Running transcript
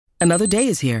Another day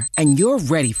is here, and you're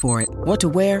ready for it. What to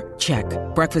wear? Check.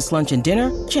 Breakfast, lunch, and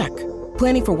dinner? Check.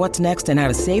 Planning for what's next and how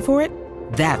to save for it?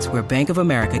 That's where Bank of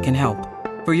America can help.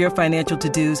 For your financial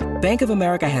to-dos, Bank of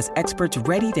America has experts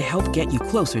ready to help get you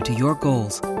closer to your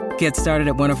goals. Get started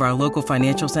at one of our local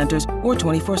financial centers or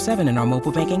 24/7 in our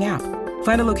mobile banking app.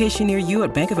 Find a location near you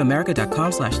at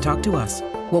bankofamerica.com/talktous.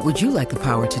 What would you like the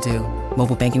power to do?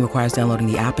 Mobile banking requires downloading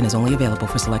the app and is only available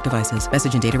for select devices.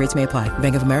 Message and data rates may apply.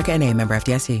 Bank of America N.A., member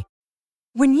FDIC.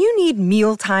 When you need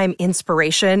mealtime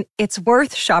inspiration, it's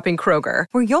worth shopping Kroger,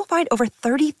 where you'll find over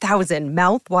 30,000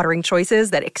 mouth-watering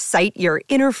choices that excite your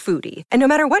inner foodie. And no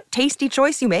matter what tasty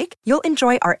choice you make, you'll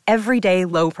enjoy our everyday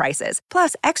low prices,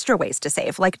 plus extra ways to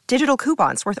save, like digital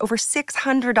coupons worth over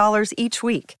 $600 each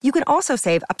week. You can also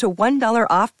save up to $1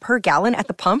 off per gallon at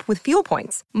the pump with fuel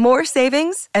points. More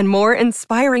savings and more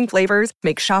inspiring flavors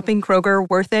make shopping Kroger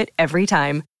worth it every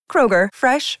time. Kroger,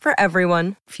 fresh for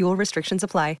everyone. Fuel restrictions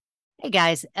apply. Hey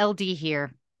guys, LD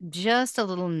here. Just a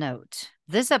little note.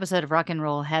 This episode of Rock and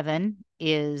Roll Heaven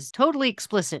is totally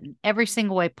explicit in every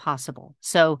single way possible.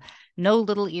 So no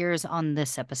little ears on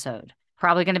this episode.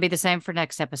 Probably going to be the same for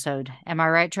next episode. Am I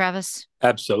right, Travis?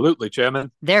 Absolutely,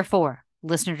 Chairman. Therefore,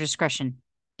 listener discretion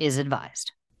is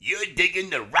advised. You're digging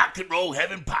the Rock and Roll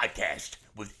Heaven podcast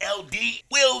with LD,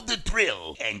 Will the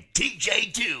Thrill, and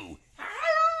TJ2.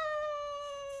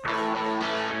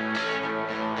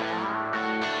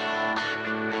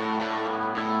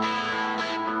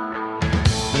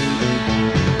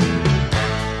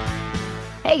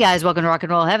 Hey guys, welcome to Rock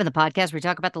and Roll Heaven, the podcast where we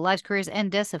talk about the lives, careers,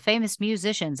 and deaths of famous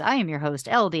musicians. I am your host,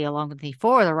 LD, along with me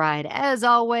for the ride, as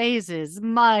always, is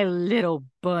my little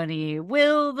bunny,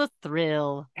 Will the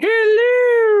Thrill.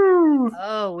 Hello!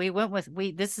 Oh,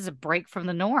 this is a break from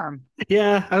the norm.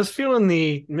 Yeah, I was feeling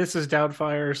the Mrs.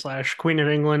 Doubtfire / Queen of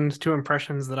England, two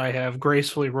impressions that I have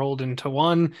gracefully rolled into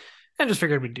one, and just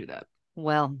figured we'd do that.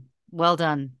 Well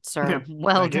done, sir. Yeah,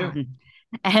 well done.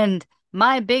 And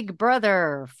my big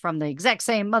brother from the exact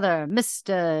same mother,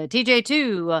 Mr.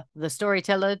 TJ2, the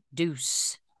storyteller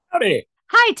Deuce. Howdy.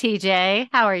 Hi, TJ.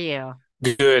 How are you?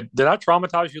 Good. Did I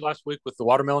traumatize you last week with the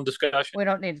watermelon discussion? We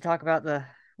don't need to talk about the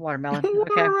watermelon. Okay.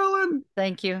 Watermelon!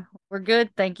 Thank you. We're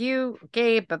good. Thank you.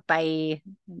 Okay, bye-bye.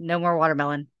 No more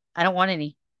watermelon. I don't want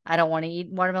any. I don't want to eat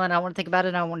watermelon. I don't want to think about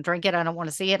it. I don't want to drink it. I don't want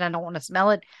to see it. I don't want to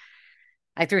smell it.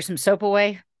 I threw some soap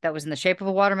away that was in the shape of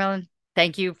a watermelon.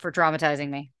 Thank you for traumatizing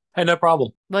me. Hey, no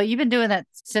problem. Well, you've been doing that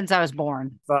since I was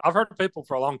born. I've heard people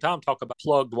for a long time talk about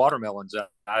plugged watermelons.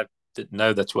 I didn't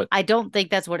know that's what. I don't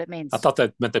think that's what it means. I thought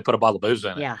that meant they put a bottle of booze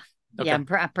in it. Yeah. Okay. Yeah, I'm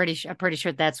pretty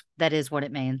sure that is what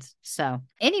it means. So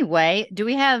anyway, do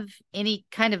we have any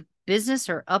kind of business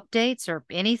or updates or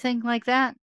anything like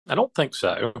that? I don't think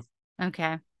so.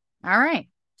 Okay. All right.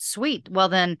 Sweet. Well,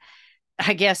 then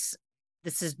I guess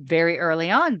this is very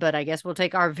early on, but I guess we'll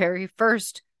take our very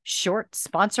first short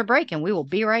sponsor break and we will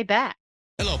be right back.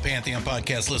 Hello, Pantheon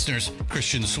podcast listeners.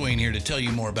 Christian Swain here to tell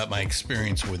you more about my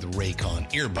experience with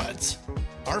Raycon earbuds.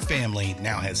 Our family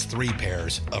now has 3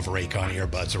 pairs of Raycon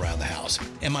earbuds around the house,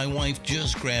 and my wife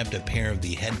just grabbed a pair of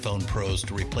the Headphone Pros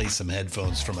to replace some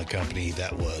headphones from a company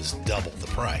that was double the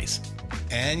price.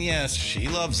 And yes, she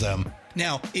loves them.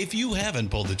 Now, if you haven't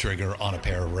pulled the trigger on a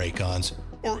pair of Raycons,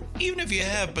 or even if you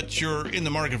have, but you're in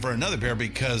the market for another pair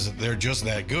because they're just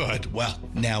that good, well,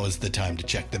 now is the time to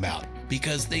check them out,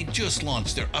 because they just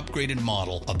launched their upgraded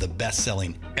model of the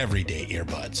best-selling everyday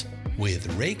earbuds. With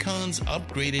Raycon's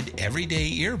upgraded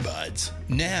everyday earbuds,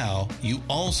 now you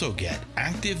also get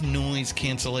active noise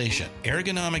cancellation,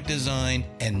 ergonomic design,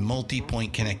 and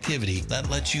multi-point connectivity that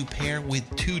lets you pair with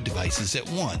 2 devices at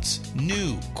once.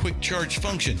 New quick charge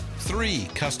function, 3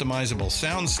 customizable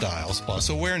sound styles, plus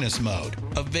awareness mode.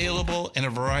 Available in a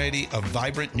variety of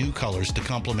vibrant new colors to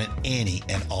complement any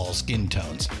and all skin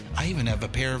tones. I even have a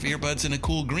pair of earbuds in a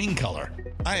cool green color.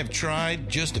 I have tried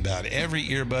just about every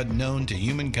earbud known to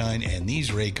humankind, and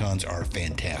these Raycons are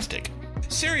fantastic.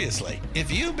 Seriously,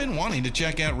 if you've been wanting to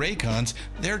check out Raycons,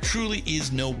 there truly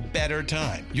is no better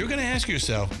time. You're going to ask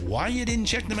yourself why you didn't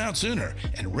check them out sooner,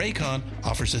 and Raycon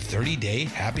offers a 30-day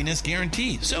happiness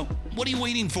guarantee. So what are you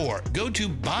waiting for? Go to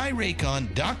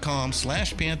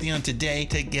buyraycon.com/Pantheon today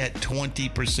to get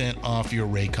 20% off your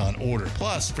Raycon order,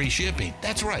 plus free shipping.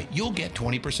 That's right, you'll get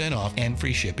 20% off and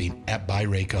free shipping at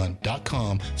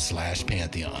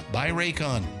buyraycon.com/Pantheon.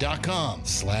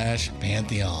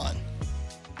 buyraycon.com/Pantheon.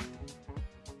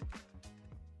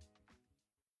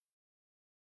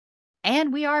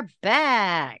 And we are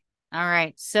back. All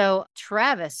right. So,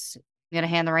 Travis, I'm going to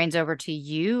hand the reins over to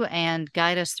you and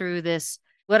guide us through this.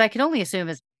 What I can only assume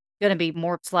is going to be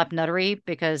more slap nuttery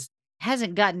because it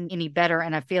hasn't gotten any better,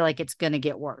 and I feel like it's going to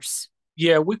get worse.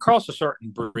 Yeah, we crossed a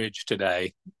certain bridge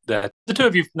today that the two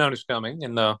of you noticed coming,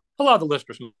 and a lot of the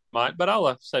listeners might, but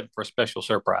I'll save it for a special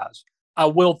surprise. I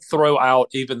will throw out,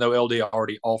 even though LD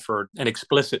already offered an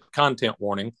explicit content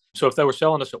warning. So if they were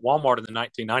selling us at Walmart in the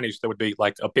 1990s, there would be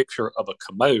like a picture of a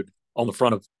commode on the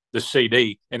front of the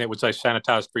CD, and it would say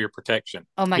 "sanitized for your protection."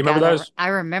 Oh my You remember God, those? I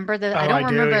remember the. Oh, I don't I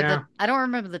do, remember yeah. I don't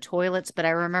remember the toilets, but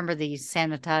I remember the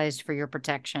sanitized for your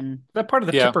protection. That part of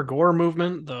the Yeah, Tipper Gore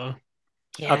movement, the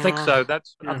I think Yeah. so. I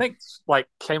yeah. think like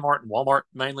Kmart and Walmart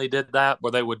mainly did that,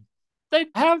 where they'd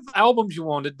have albums you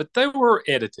wanted, but they were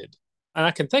edited. And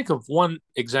I can think of one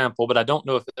example, but I don't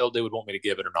know if LD would want me to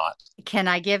give it or not. Can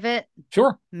I give it?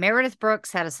 Sure. Meredith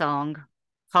Brooks had a song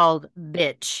called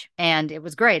Bitch, and it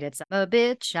was great. It's I'm a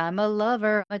bitch, I'm a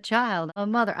lover, a child, a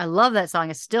mother. I love that song.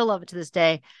 I still love it to this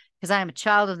day because I am a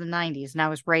child of the 90s and I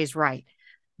was raised right.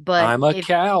 But I'm a if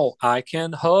cow. I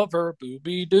can hover.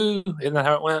 Booby doo. Isn't that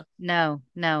how it went? no,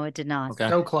 no, it did not. Okay.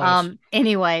 So close.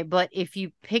 Anyway, but if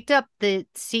you picked up the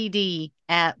CD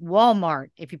at Walmart,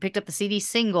 if you picked up the CD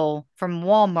single from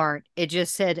Walmart, it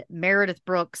just said Meredith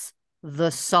Brooks, the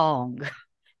song.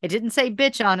 It didn't say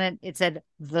bitch on it. It said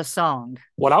the song.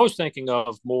 What I was thinking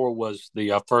of more was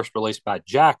the first release by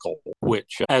Jackal,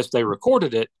 which, as they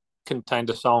recorded it, contained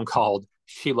a song called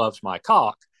She Loves My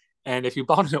Cock. And if you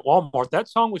bought it at Walmart, that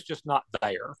song was just not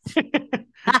there.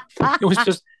 It was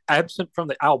just absent from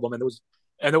the album. And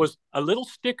there was a little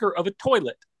sticker of a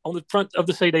toilet on the front of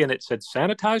the CD, and it said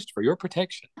 "sanitized for your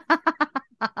protection."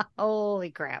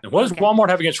 Holy crap. And what does Okay. Walmart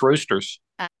have against roosters?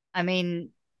 I mean,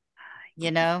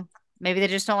 you know, maybe they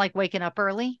just don't like waking up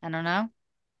early. I don't know.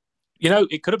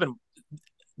 It could have been.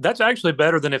 That's actually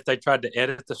better than if they tried to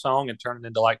edit the song and turn it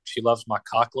into like "She Loves My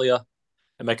Cochlea"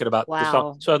 and make it about the song.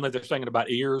 Wow. Suddenly they're singing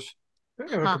about ears.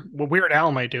 Huh. What Weird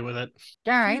Al might do with it. All She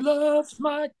right. loves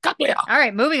my cochlea. All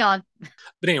right. Moving on.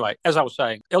 But anyway, as I was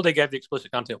saying, LD gave the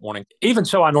explicit content warning. Even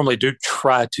so, I normally do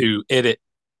try to edit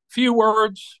few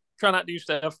words, try not to use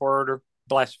the F word or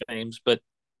blasphemes, but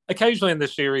occasionally in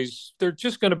this series, they're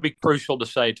just going to be crucial to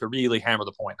say to really hammer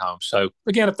the point home. So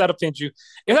again, if that offends you,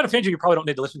 you probably don't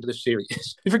need to listen to this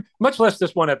series, much less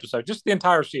this one episode, just the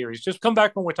entire series. Just come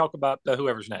back when we talk about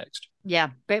whoever's next.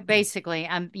 Yeah. Basically,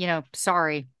 I'm,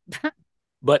 sorry.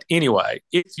 But anyway,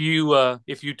 if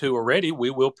you two are ready, we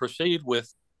will proceed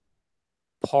with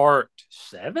part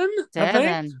 7, I think,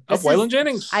 7. of Waylon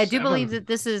Jennings. I do 7. believe that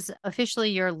this is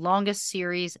officially your longest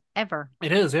series ever.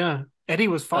 It is, yeah. Eddie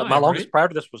was 5. My longest right? prior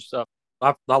to this was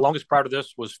my longest prior to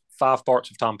this was 5 parts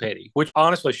of Tom Petty, which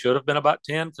honestly should have been about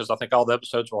 10 because I think all the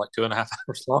episodes were like 2.5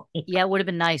 hours long. Yeah, it would have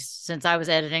been nice since I was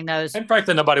editing those. And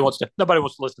frankly, nobody wants to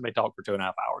listen to me talk for 2.5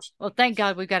 hours. Well, thank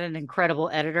God we've got an incredible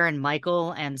editor in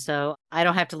Michael, and so I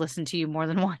don't have to listen to you more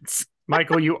than once.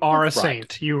 Michael, you are a Right.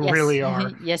 saint. You Yes. really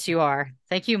are. Yes, you are.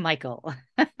 Thank you, Michael.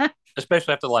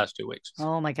 Especially after the last 2 weeks.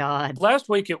 Oh my God. Last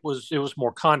week it was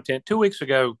more content. 2 weeks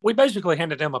ago, we basically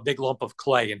handed him a big lump of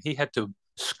clay, and he had to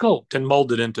sculpt and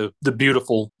mold it into the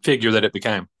beautiful figure that it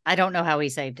became. I don't know how he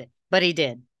saved it, but he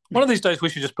did. One of these days, we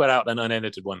should just put out an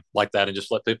unedited one like that and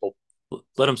just let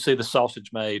them see the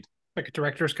sausage made. Like a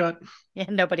director's cut. Yeah,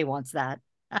 nobody wants that.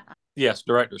 Yes,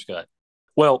 director's cut.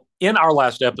 Well, in our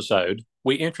last episode,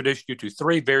 we introduced you to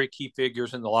 3 very key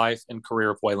figures in the life and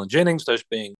career of Waylon Jennings, those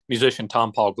being musician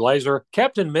Tom Paul Glazer,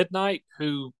 Captain Midnight,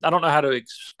 who I don't know how to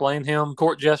explain him,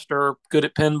 court jester, good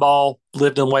at pinball,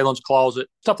 lived in Waylon's closet,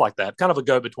 stuff like that. Kind of a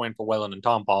go-between for Waylon and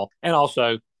Tom Paul, and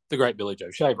also the great Billy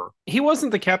Joe Shaver. He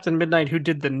wasn't the Captain Midnight who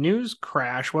did the news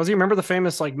crash, was he? Remember the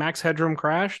famous Max Headroom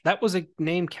crash? That was a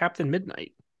name Captain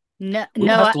Midnight. No, We'll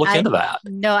have to look into that.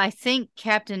 No, I think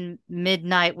Captain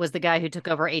Midnight was the guy who took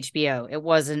over HBO. It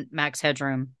wasn't Max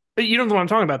Headroom. But you don't know what I'm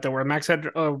talking about, though, where Max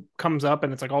Headroom comes up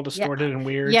and it's like all distorted and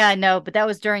weird. Yeah, I know, but that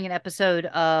was during an episode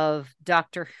of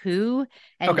Doctor Who,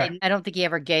 and Okay. I don't think he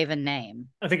ever gave a name.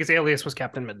 I think his alias was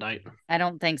Captain Midnight. I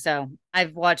don't think so.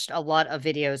 I've watched a lot of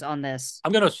videos on this.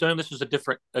 I'm going to assume this is a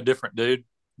different dude,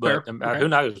 but Fair. Okay. who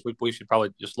knows? We should probably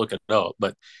just look it up.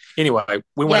 But anyway,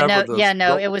 we went over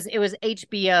It was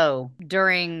HBO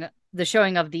during the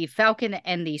showing of the Falcon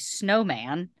and the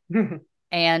Snowman,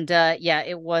 and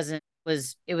it wasn't.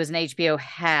 It was an HBO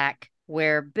hack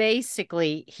where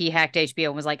basically he hacked HBO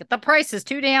and was like, the price is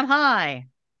too damn high.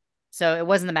 So it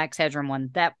wasn't the Max Headroom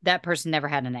one. That person never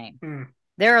had a name.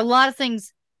 There are a lot of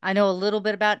things I know a little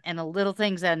bit about and a little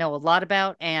things that I know a lot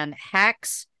about, and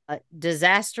hacks,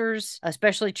 disasters,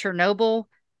 especially Chernobyl,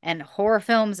 and horror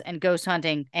films and ghost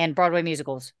hunting and Broadway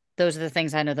musicals. Those are the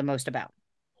things I know the most about.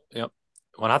 Yep.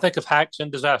 When I think of hacks and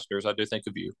disasters, I do think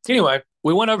of you. Anyway,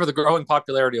 we went over the growing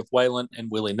popularity of Waylon and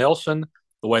Willie Nelson,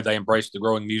 the way they embraced the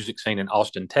growing music scene in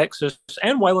Austin, Texas,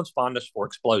 and Waylon's fondness for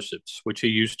explosives, which he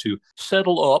used to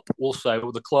settle up, we'll say,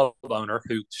 with a club owner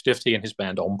who stiffed he and his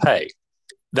band on pay.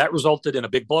 That resulted in a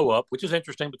big blow up, which is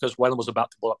interesting because Waylon was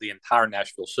about to blow up the entire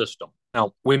Nashville system.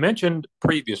 Now, we mentioned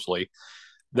previously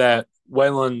that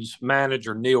Waylon's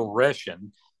manager, Neil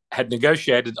Reshin, had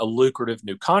negotiated a lucrative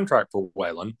new contract for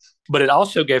Waylon, but it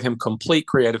also gave him complete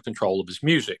creative control of his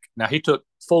music. Now, he took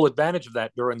full advantage of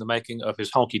that during the making of his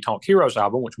Honky Tonk Heroes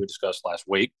album, which we discussed last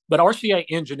week. But RCA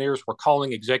engineers were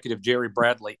calling executive Jerry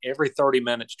Bradley every 30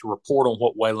 minutes to report on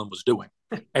what Waylon was doing.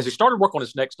 As he started work on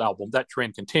his next album, that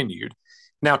trend continued.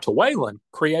 Now, to Waylon,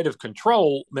 creative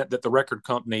control meant that the record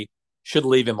company should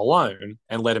leave him alone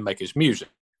and let him make his music.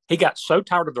 He got so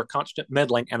tired of their constant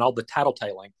meddling and all the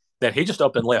tattletaling that he just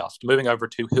up and left, moving over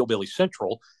to Hillbilly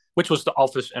Central, which was the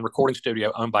office and recording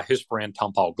studio owned by his friend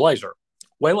Tom Paul Glaser.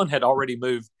 Waylon had already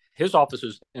moved his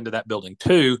offices into that building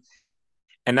too,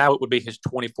 and now it would be his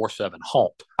 24/7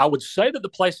 haunt. I would say that the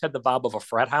place had the vibe of a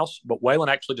frat house, but Waylon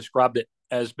actually described it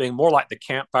as being more like the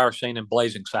campfire scene in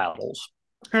Blazing Saddles.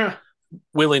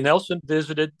 Willie Nelson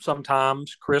visited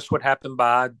sometimes. Chris would happen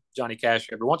by, Johnny Cash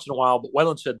every once in a while, but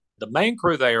Waylon said the main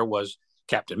crew there was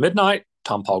Captain Midnight,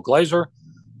 Tom Paul Glaser,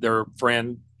 their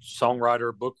friend,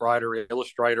 songwriter, book writer,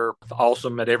 illustrator,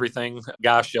 awesome at everything,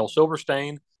 guy Shel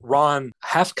Silverstein, Ron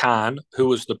Halfkind, who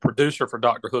was the producer for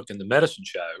Dr. Hook and the Medicine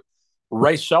Show,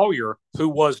 Ray Sawyer, who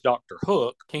was Dr.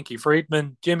 Hook, Kinky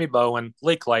Friedman, Jimmy Bowen,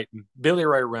 Lee Clayton, Billy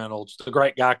Ray Reynolds, the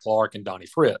great Guy Clark, and Donnie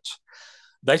Fritz.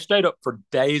 They stayed up for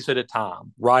days at a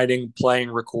time, writing, playing,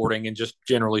 recording, and just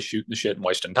generally shooting the shit and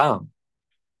wasting time.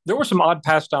 There were some odd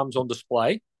pastimes on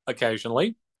display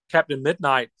occasionally. Captain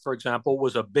Midnight, for example,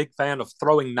 was a big fan of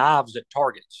throwing knives at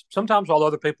targets, sometimes while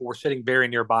other people were sitting very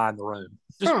nearby in the room,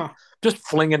 just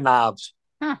flinging knives.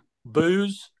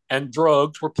 Booze and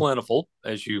drugs were plentiful,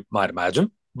 as you might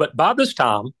imagine. But by this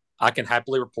time, I can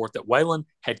happily report that Waylon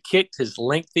had kicked his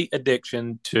lengthy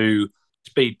addiction to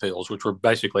speed pills, which were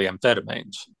basically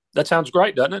amphetamines. That sounds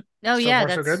great, doesn't it? Oh, So yeah, far,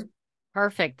 so that's good.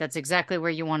 perfect. That's exactly where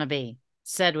you want to be.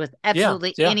 Said with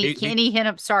absolutely Yeah, any hint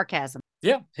of sarcasm.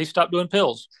 Yeah, he stopped doing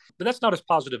pills. But that's not as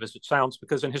positive as it sounds,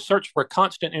 because in his search for a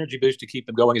constant energy boost to keep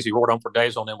him going as he roared on for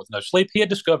days on end with no sleep, he had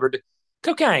discovered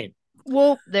cocaine.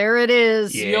 Well, there it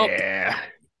is. Yeah.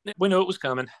 We knew it was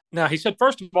coming. Now, he said,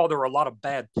 first of all, there were a lot of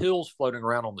bad pills floating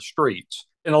around on the streets.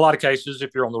 In a lot of cases,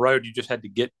 if you're on the road, you just had to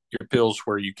get your pills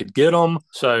where you could get them.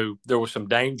 So there was some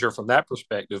danger from that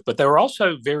perspective. But they were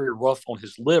also very rough on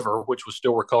his liver, which was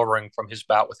still recovering from his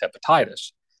bout with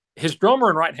hepatitis. His drummer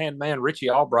and right-hand man, Richie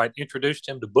Albright, introduced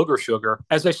him to booger sugar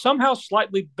as a somehow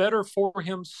slightly better for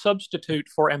him substitute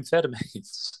for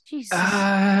amphetamines. Jesus.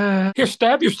 Here,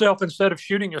 stab yourself instead of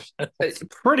shooting yourself.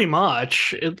 Pretty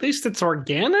much. At least it's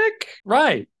organic.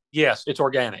 Right. Yes, it's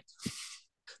organic.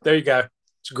 There you go.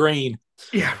 It's green.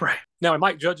 Yeah, right. Now, in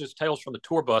Mike Judge's Tales from the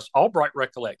Tour Bus, Albright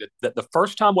recollected that the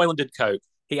first time Waylon did coke,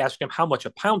 he asked him how much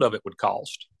a pound of it would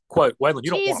cost. Quote, Waylon,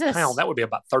 you don't want a pound. That would be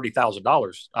about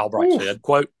 $30,000, Albright said.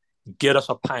 Quote, get us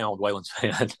a pound, Waylon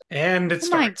said. And it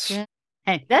starts.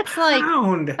 Hey, that's like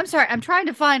Pound. I'm sorry, I'm trying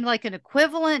to find like an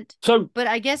equivalent. So, but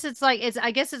I guess it's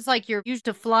like you're used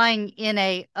to flying in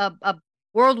a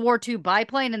World War II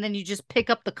biplane and then you just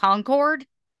pick up the Concorde.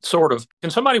 Sort of.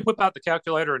 Can somebody whip out the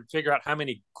calculator and figure out how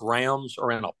many grams are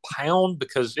in a pound?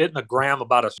 Because isn't a gram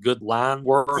about a good line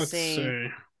worth? Let's see.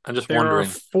 I'm just There wondering.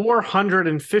 are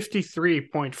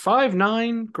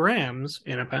 453.59 grams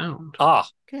in a pound. Ah,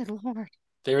 good Lord.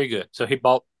 Very good. So he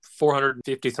bought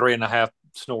 453 and a half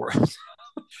snores.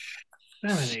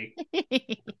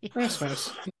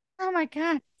 Christmas. Oh my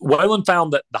God. Waylon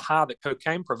found that the high that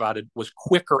cocaine provided was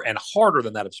quicker and harder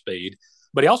than that of speed,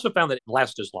 but he also found that it didn't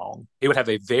last as long. He would have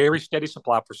a very steady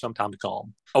supply for some time to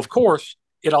come. Of course,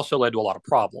 it also led to a lot of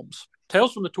problems.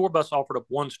 Tales from the Tour Bus offered up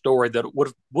one story that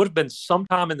would have been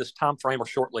sometime in this time frame or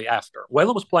shortly after.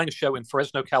 Waylon was playing a show in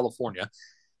Fresno, California,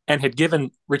 and had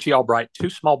given Richie Albright 2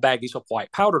 small baggies of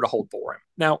white powder to hold for him.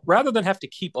 Now, rather than have to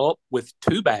keep up with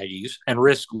 2 baggies and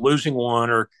risk losing one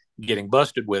or getting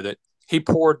busted with it, he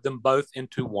poured them both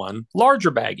into one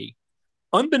larger baggie.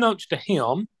 Unbeknownst to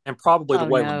him, and probably to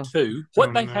Waylon too,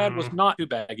 what they had was not 2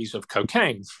 baggies of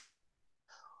cocaine.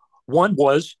 One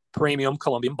was premium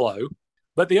Colombian blow,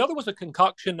 but the other was a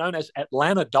concoction known as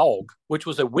Atlanta Dog, which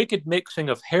was a wicked mixing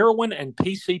of heroin and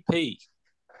PCP.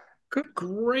 Good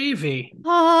gravy.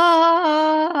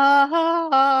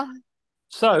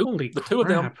 So Holy the 2 of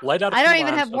them crap. laid out. I don't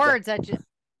even have words. I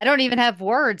don't even have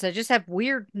words. I just have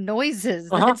weird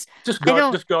noises. Just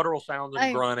guttural sounds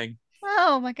and grunting.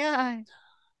 Oh my God.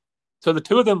 So the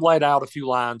 2 of them laid out a few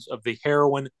lines of the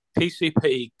heroin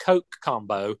PCP Coke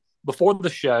combo before the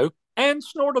show and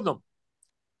snorted them.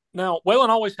 Now, Waylon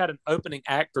always had an opening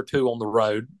act or two on the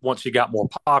road once he got more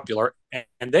popular,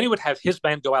 and then he would have his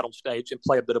band go out on stage and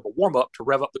play a bit of a warm-up to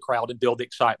rev up the crowd and build the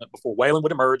excitement before Waylon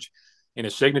would emerge in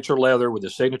his signature leather with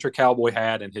his signature cowboy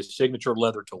hat and his signature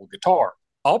leather-tooled guitar.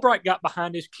 Albright got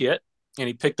behind his kit, and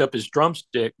he picked up his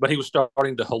drumstick, but he was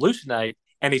starting to hallucinate,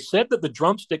 and he said that the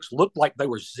drumsticks looked like they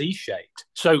were Z-shaped.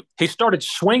 So he started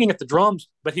swinging at the drums,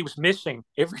 but he was missing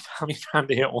every time he tried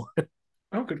to hit one.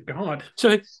 Oh, good God. So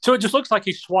it just looks like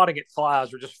he's swatting at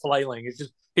flies or just flailing.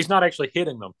 He's not actually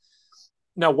hitting them.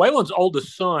 Now, Waylon's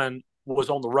oldest son was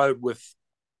on the road with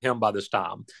him by this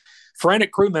time.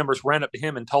 Frantic crew members ran up to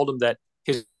him and told him that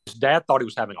his dad thought he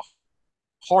was having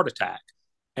a heart attack.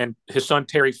 And his son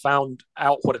Terry found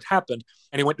out what had happened,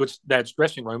 and he went to his dad's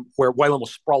dressing room where Waylon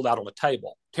was sprawled out on a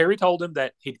table. Terry told him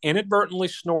that he'd inadvertently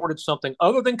snorted something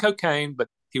other than cocaine, but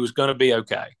he was going to be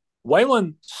okay.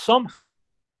 Waylon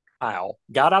somehow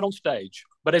got out on stage,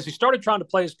 but as he started trying to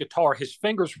play his guitar, his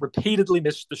fingers repeatedly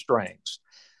missed the strings.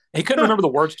 He couldn't remember the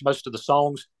words to most of the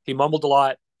songs. He mumbled a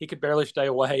lot. He could barely stay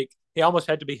awake. He almost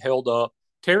had to be held up.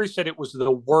 Terry said it was the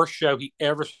worst show he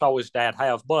ever saw his dad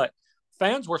have, but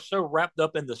fans were so wrapped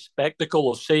up in the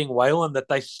spectacle of seeing Waylon that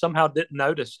they somehow didn't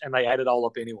notice, and they ate it all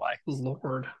up anyway.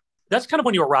 Lord. That's kind of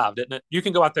when you arrived, isn't it? You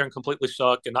can go out there and completely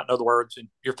suck and not know the words, and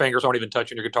your fingers aren't even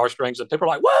touching your guitar strings, and people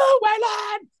are like, "Whoa,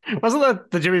 Waylon!" Wasn't that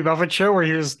the Jimmy Buffett show where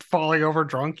he was falling over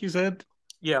drunk, you said?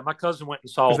 Yeah, my cousin went and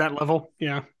saw. Was that level?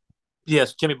 Yeah.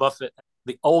 Yes, Jimmy Buffett,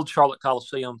 the old Charlotte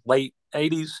Coliseum, late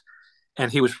 80s. And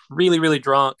he was really, really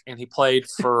drunk, and he played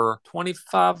for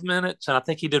 25 minutes. And I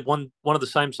think he did one of the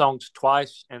same songs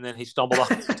twice, and then he stumbled off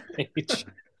the stage.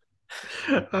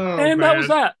 And that was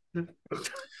that.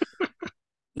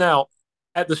 Now,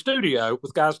 at the studio,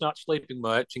 with guys not sleeping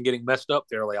much and getting messed up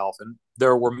fairly often,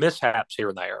 there were mishaps here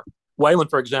and there. Waylon,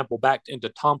 for example, backed into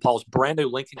Tom Paul's brand new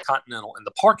Lincoln Continental in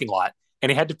the parking lot,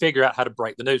 and he had to figure out how to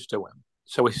break the news to him.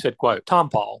 So he said, quote, "Tom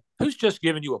Paul, who's just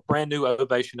given you a brand new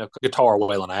ovation of guitar?"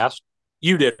 Waylon asked.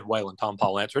 "You did, Waylon," Tom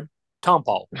Paul answered. "Tom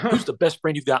Paul, who's the best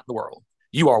friend you've got in the world?"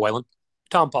 "You are, Waylon."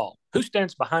 "Tom Paul, who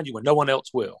stands behind you when no one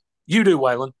else will?" "You do,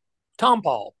 Waylon." "Tom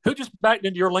Paul, who just backed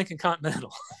into your Lincoln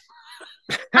Continental?"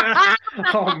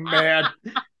 Oh, man.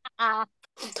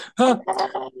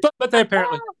 But they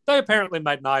apparently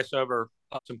made nice over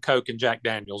some Coke and Jack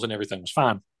Daniels, and everything was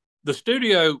fine. The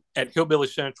studio at Hillbilly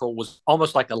Central was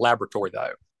almost like a laboratory,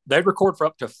 though. They'd record for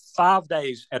up to 5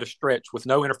 days at a stretch with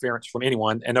no interference from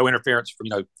anyone and no interference from,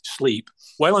 sleep.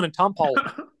 Waylon and Tom Paul,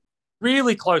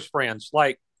 really close friends.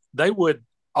 Like, they would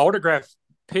autograph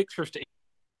pictures to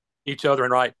each other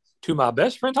and write, "To my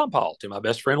best friend Tom Paul, to my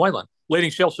best friend Waylon,"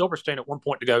 leading Shel Silverstein at one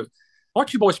point to go,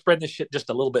 "Aren't you boys spreading this shit just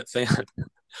a little bit thin?"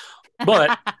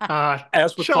 But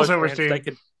as with close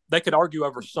friends, they could argue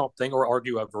over something or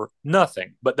argue over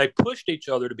nothing, but they pushed each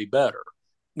other to be better.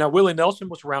 Now, Willie Nelson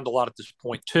was around a lot at this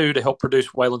point, too, to help produce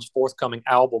Waylon's forthcoming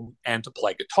album and to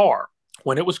play guitar.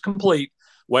 When it was complete,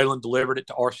 Waylon delivered it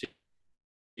to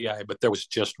RCA, but there was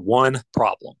just one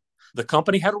problem. The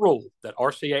company had a rule that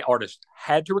RCA artists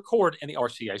had to record in the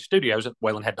RCA studios, and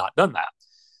Waylon had not done that.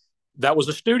 That was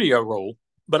a studio rule,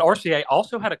 but RCA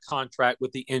also had a contract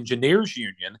with the Engineers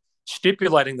Union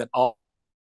stipulating that all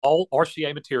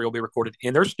RCA material be recorded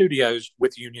in their studios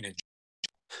with union engineers.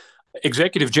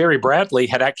 Executive Jerry Bradley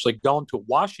had actually gone to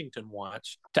Washington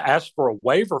once to ask for a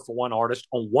waiver for one artist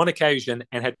on one occasion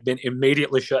and had been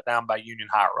immediately shut down by union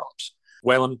higher-ups.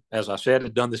 Waylon, as I said,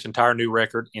 had done this entire new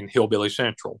record in Hillbilly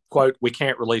Central. Quote, "We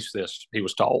can't release this," he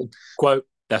was told. Quote,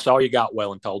 "That's all you got,"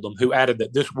 Waylon told them, who added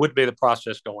that this would be the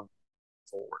process going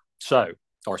forward. So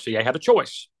RCA had a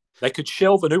choice. They could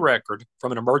shelve a new record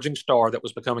from an emerging star that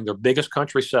was becoming their biggest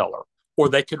country seller, or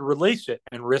they could release it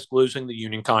and risk losing the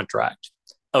union contract.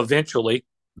 Eventually,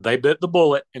 they bit the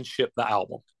bullet and shipped the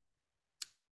album.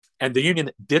 And the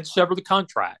union did sever the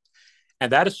contract,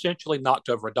 and that essentially knocked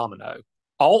over a domino.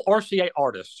 All RCA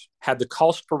artists had the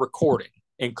cost for recording,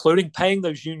 including paying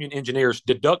those union engineers,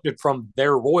 deducted from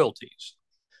their royalties.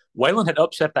 Waylon had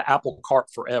upset the apple cart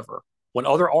forever. When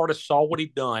other artists saw what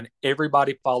he'd done,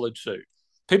 everybody followed suit.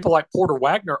 People like Porter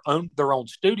Wagner owned their own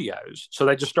studios, so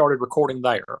they just started recording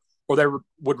there, or they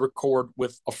would record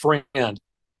with a friend,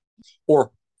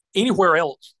 or anywhere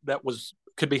else that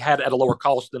could be had at a lower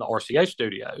cost than the RCA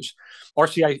studios.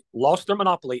 RCA lost their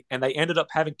monopoly, and they ended up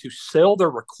having to sell their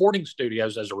recording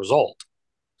studios as a result.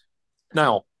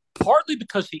 Now, partly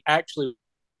because he actually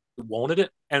wanted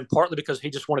it, and partly because he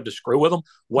just wanted to screw with them,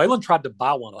 Waylon tried to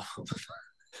buy one of them.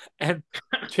 And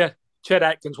Chet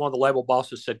Atkins, one of the label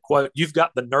bosses, said, quote, "You've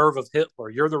got the nerve of Hitler.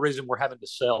 You're the reason we're having to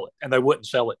sell it." And they wouldn't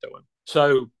sell it to him.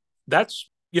 So that's,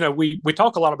 we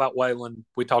talk a lot about Waylon.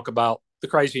 We talk about the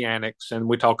crazy antics and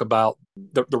we talk about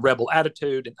the rebel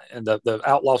attitude and the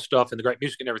outlaw stuff and the great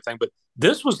music and everything. But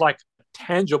this was like a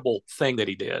tangible thing that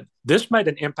he did. This made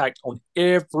an impact on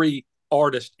every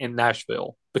artist in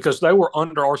Nashville because they were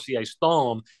under RCA's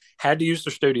thumb, had to use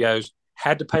their studios,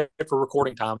 had to pay for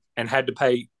recording time, and had to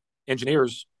pay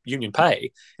engineers union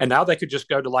pay. And now they could just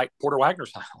go to like Porter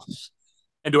Wagner's house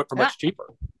and do it for much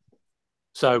cheaper.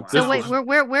 So wait,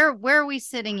 where are we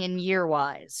sitting in year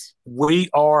wise? We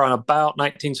are on about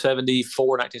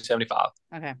 1974, 1975.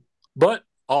 Okay. But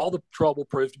all the trouble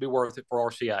proved to be worth it for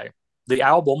RCA. The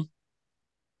album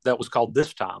that was called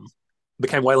This Time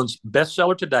became Waylon's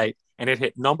bestseller to date, and it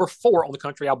hit number 4 on the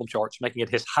country album charts, making it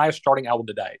his highest charting album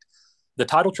to date. The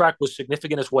title track was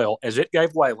significant as well, as it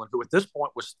gave Waylon, who at this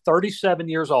point was 37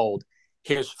 years old,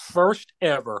 his first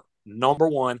ever number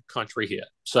 1 country hit.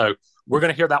 So we're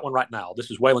going to hear that one right now. This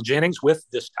is Waylon Jennings with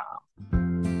This Time.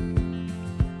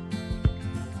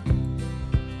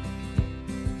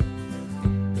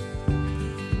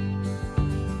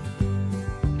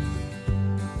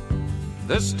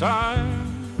 This time,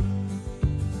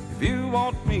 if you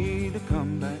want me to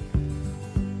come back,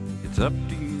 it's up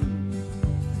to you.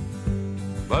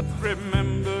 But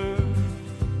remember,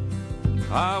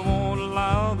 I won't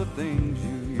allow the things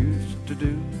you used to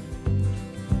do.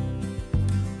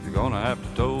 You're gonna have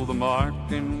to toe the mark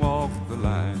and walk the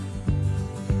line.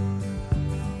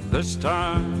 This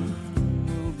time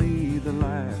will be the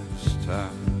last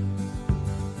time.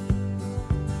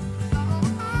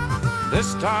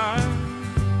 This time,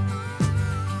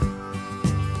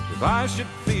 if I should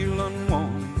feel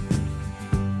unwanted,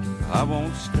 I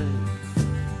won't stay.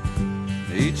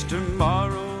 Each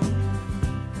tomorrow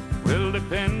will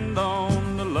depend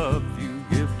on the love you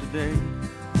give today.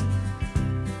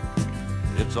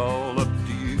 It's all up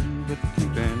to you, but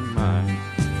keep in mind,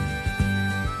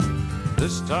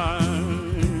 this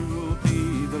time will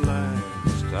be the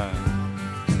last time.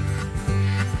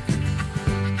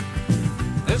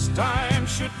 This time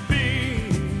should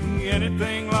be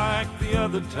anything like the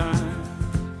other time.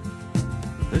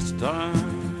 This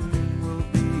time will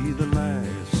be the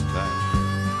last time.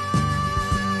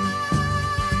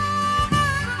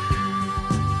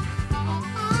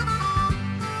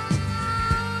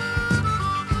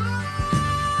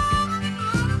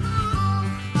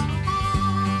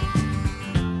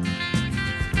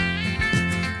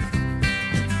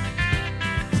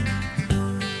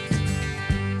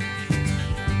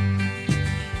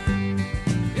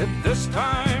 If this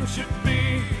time should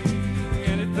be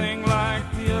anything like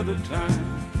the other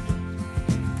time,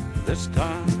 this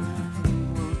time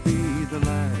will be the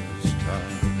last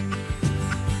time.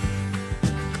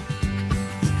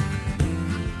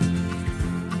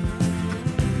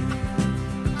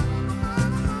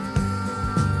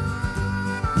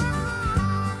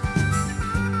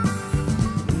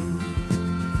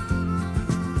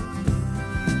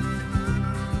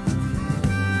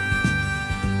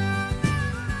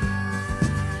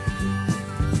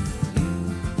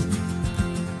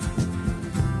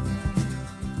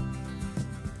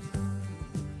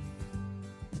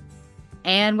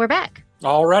 And we're back.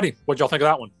 Alrighty. What'd y'all think of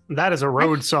that one? That is a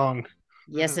road song.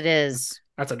 Yes, it is.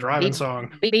 That's a driving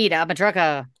song. Beat, I'm a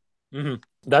trucker.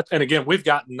 Mm-hmm. And again,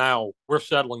 we're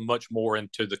settling much more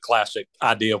into the classic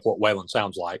idea of what Waylon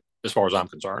sounds like, as far as I'm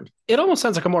concerned. It almost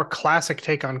sounds like a more classic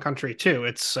take on country, too.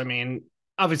 It's, I mean,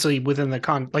 obviously within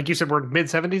the like you said, we're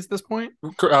mid-70s at this point?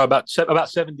 About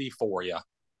 74, yeah.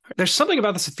 There's something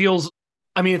about this that feels,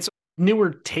 I mean, it's a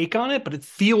newer take on it, but it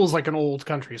feels like an old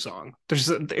country song.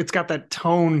 It's got that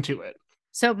tone to it.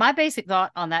 So my basic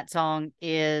thought on that song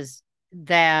is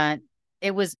that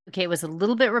it was a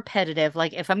little bit repetitive.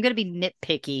 Like, if I'm going to be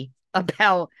nitpicky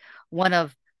about one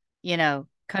of,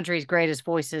 country's greatest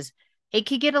voices, it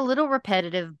could get a little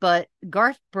repetitive, but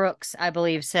Garth Brooks, I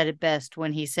believe, said it best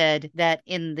when he said that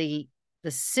in the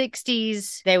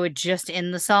 60s, they would just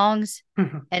end the songs,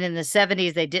 and in the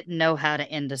 70s, they didn't know how to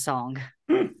end a song.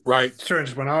 Right. Sure, it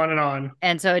just went on and on.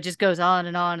 And so it just goes on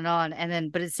and on and on. And then,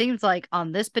 but it seems like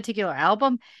on this particular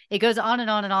album, it goes on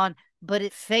and on and on, but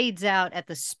it fades out at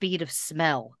the speed of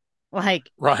smell.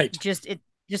 Like, right. Just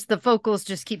the vocals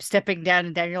just keep stepping down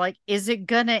and down. You're like, is it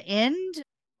gonna end?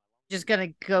 Just gonna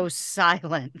go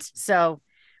silent. So,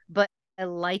 but I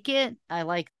like it. I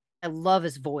love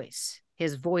his voice.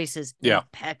 His voice is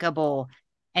impeccable.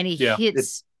 And he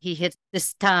hits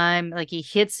this time, like he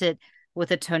hits it with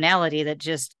a tonality that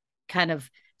just kind of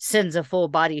sends a full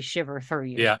body shiver through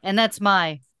you. Yeah. And that's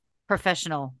my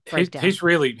professional breakdown. He's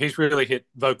really hit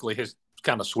vocally his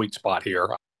kind of sweet spot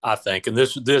here, I think. And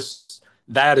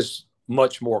that is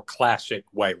much more classic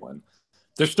Waylon.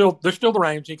 There's still the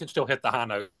range. He can still hit the high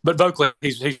note, but vocally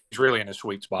he's really in his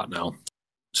sweet spot now.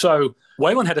 So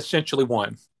Waylon had essentially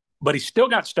won, but he still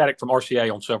got static from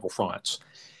RCA on several fronts.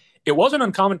 It wasn't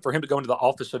uncommon for him to go into the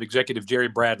office of Executive Jerry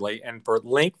Bradley and for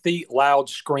lengthy, loud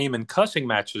scream and cussing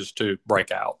matches to break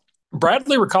out.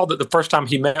 Bradley recalled that the first time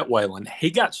he met Waylon,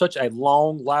 he got such a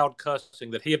long, loud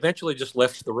cussing that he eventually just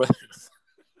left the room.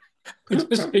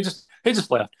 he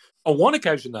just left. On one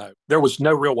occasion, though, there was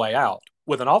no real way out.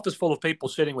 With an office full of people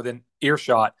sitting within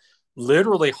earshot,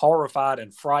 literally horrified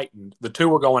and frightened, the two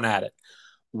were going at it.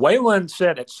 Waylon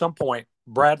said at some point,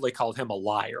 Bradley called him a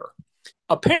liar.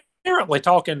 Apparently,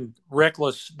 talking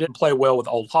reckless didn't play well with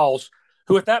Old Hoss,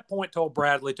 who at that point told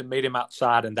Bradley to meet him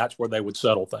outside, and that's where they would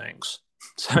settle things.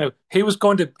 So he was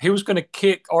going to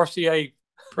kick RCA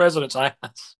president's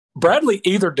ass. Bradley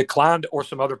either declined or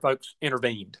some other folks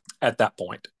intervened at that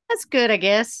point. That's good, I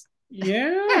guess.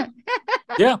 Yeah.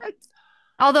 Yeah.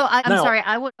 Although I'm sorry,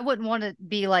 I wouldn't want to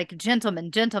be like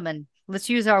gentlemen. Let's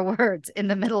use our words in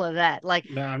the middle of that. Like,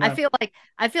 no, I feel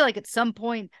like at some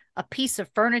point a piece of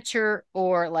furniture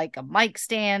or like a mic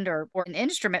stand or an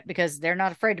instrument, because they're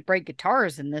not afraid to break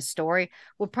guitars in this story,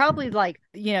 would probably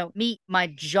meet my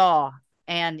jaw,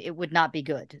 and it would not be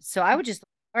good. So I would just,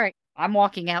 all right, I'm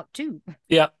walking out too.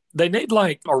 Yeah. They need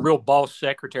like a real boss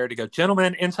secretary to go,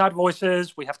 gentlemen, inside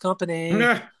voices, we have company.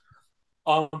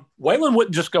 Waylon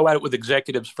wouldn't just go at it with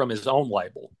executives from his own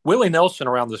label. Willie Nelson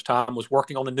around this time was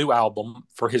working on a new album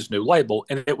for his new label,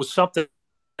 and it was something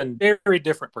very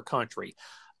different for country.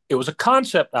 It was a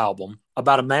concept album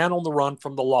about a man on the run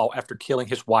from the law after killing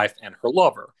his wife and her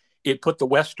lover. It put the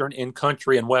Western in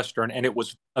country and Western, and it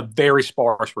was a very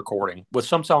sparse recording with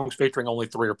some songs featuring only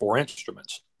 3 or 4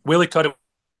 instruments. Willie cut it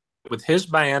with his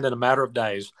band in a matter of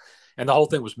days, and the whole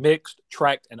thing was mixed,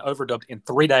 tracked, and overdubbed in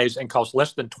 3 days and cost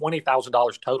less than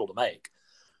 $20,000 total to make.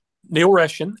 Neil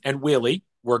Reshen and Willie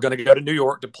were going to go to New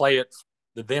York to play it for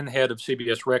the then head of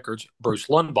CBS Records, Bruce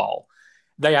Lundvall.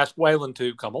 They asked Waylon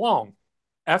to come along.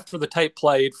 After the tape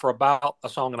played for about a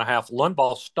song and a half,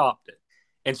 Lundvall stopped it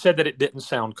and said that it didn't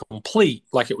sound complete,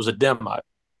 like it was a demo.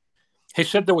 He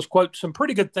said there was, quote, some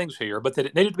pretty good things here, but that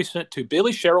it needed to be sent to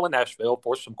Billy Sherrill in Nashville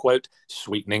for some, quote,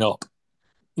 sweetening up.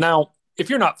 Now, if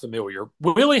you're not familiar,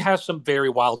 Willie has some very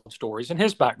wild stories in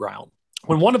his background.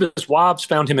 When one of his wives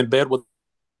found him in bed with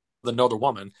another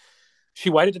woman, she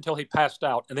waited until he passed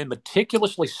out and then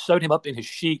meticulously sewed him up in his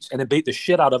sheets and then beat the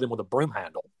shit out of him with a broom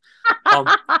handle.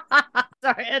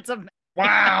 Sorry, it's a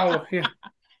wow. Yeah.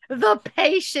 The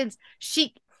patience.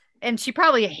 She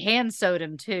probably hand sewed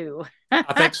him too.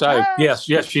 I think so. Yes,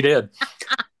 she did.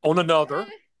 On another,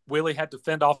 Willie had to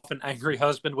fend off an angry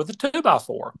husband with a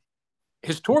 2x4.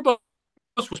 His tour bus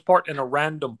was parked in a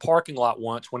random parking lot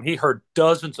once when he heard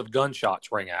dozens of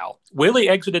gunshots ring out. Willie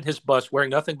exited his bus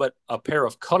wearing nothing but a pair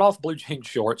of cut-off blue jean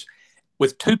shorts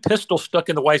with 2 pistols stuck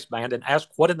in the waistband and asked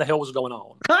what in the hell was going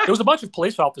on. There was a bunch of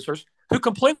police officers who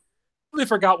completely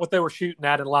forgot what they were shooting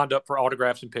at and lined up for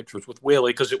autographs and pictures with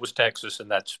Willie because it was Texas, and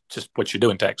that's just what you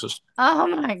do in Texas. Oh,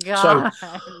 my God.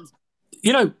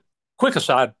 So, quick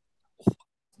aside,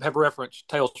 I have referenced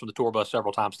Tales from the Tour Bus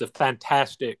several times, the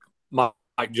fantastic Mike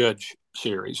Judge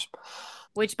series.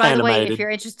 Which, by the way, if you're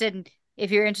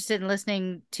interested in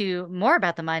listening to more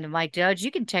about the mind of Mike Judge,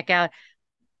 you can check out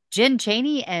Jen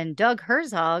Chaney and Doug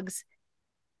Herzog's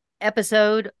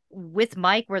episode with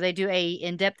Mike where they do a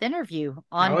in-depth interview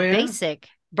on Basic,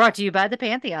 brought to you by the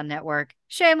Pantheon Network.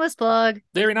 Shameless plug.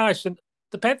 Very nice. And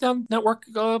the Pantheon Network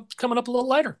coming up a little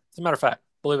later, as a matter of fact,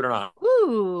 believe it or not.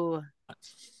 Ooh.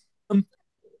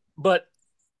 But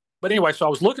anyway, so I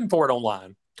was looking for it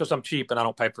online because I'm cheap and I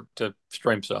don't pay to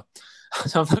stream stuff.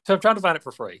 So I'm trying to find it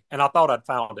for free. And I thought I'd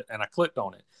found it, and I clicked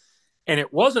on it. And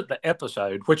it wasn't the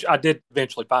episode, which I did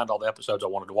eventually find all the episodes I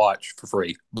wanted to watch for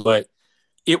free, but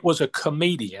it was a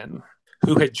comedian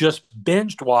who had just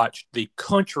binged watched the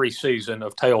country season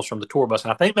of Tales from the Tour Bus.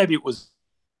 And I think maybe it was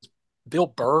Bill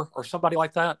Burr or somebody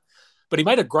like that. But he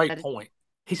made a great point.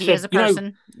 He said, is a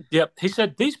person. He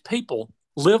said, these people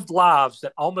lived lives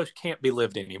that almost can't be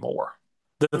lived anymore.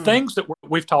 The things that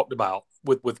we've talked about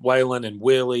with Waylon and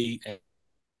Willie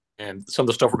and some of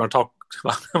the stuff we're going to talk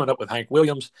about coming up with Hank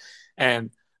Williams and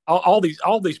all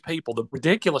these people, the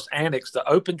ridiculous antics, the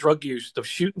open drug use, the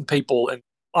shooting people, and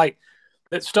like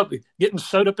that stuff, getting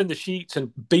sewed up in the sheets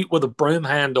and beat with a broom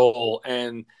handle,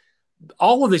 and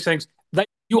all of these things.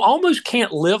 You almost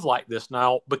can't live like this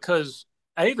now because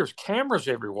there's cameras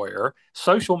everywhere,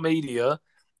 social media,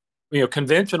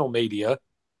 conventional media.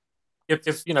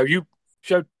 If you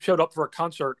showed up for a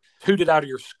concert, hooted out of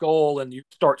your skull, and you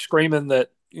start screaming that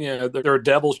there are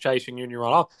devils chasing you and you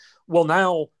run off. Well,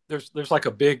 now there's like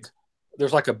a big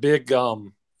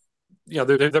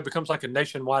there becomes like a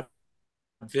nationwide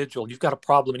vigil. You've got a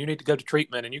problem and you need to go to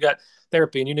treatment and you got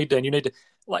therapy and you need to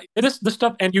like this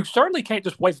stuff. And you certainly can't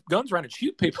just wave guns around and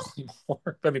shoot people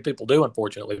anymore. I mean, people do,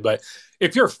 unfortunately, but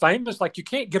if you're famous, like you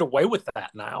can't get away with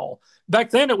that now. Back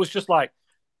then it was just like,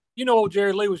 old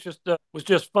Jerry Lee was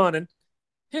just fun. And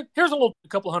here's a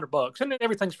couple $100 and then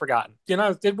everything's forgotten.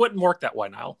 It wouldn't work that way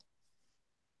now.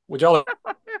 Would y'all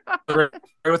agree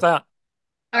with that?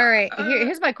 All right.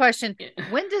 Here's my question.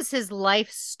 When does his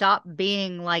life stop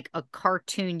being like a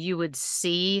cartoon you would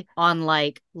see on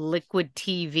like Liquid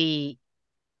TV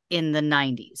in the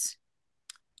 90s?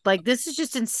 Like, this is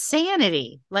just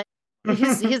insanity. Like,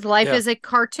 his life is a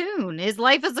cartoon. His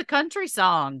life is a country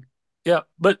song. Yeah.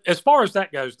 But as far as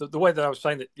that goes, the way that I was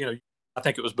saying that, I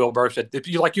think it was Bill Burr said,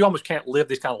 you almost can't live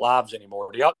these kind of lives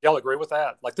anymore. Do y'all agree with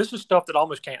that? Like, this is stuff that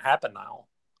almost can't happen now.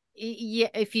 Yeah.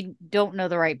 If you don't know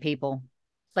the right people.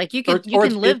 Like you can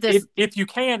live this. If you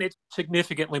can, it's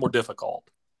significantly more difficult.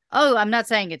 Oh, I'm not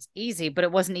saying it's easy, but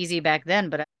it wasn't easy back then.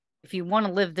 But if you want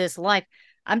to live this life,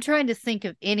 I'm trying to think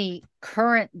of any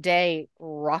current day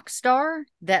rock star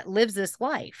that lives this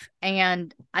life.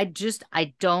 And I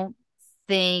don't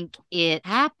think it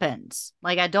happens.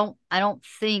 Like, I don't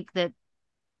think that,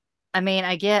 I mean,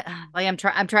 I get like,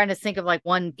 I'm trying to think of like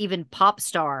one even pop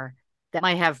star that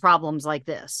might have problems like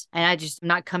this. And I'm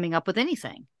not coming up with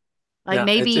anything. Like,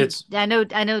 maybe I know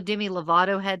Demi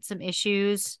Lovato had some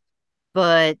issues,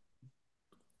 but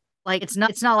like it's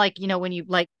not like, when you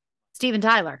like Steven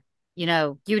Tyler,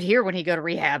 you'd hear when he go to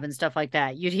rehab and stuff like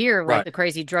that. You'd hear like the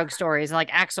crazy drug stories and like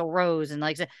Axl Rose and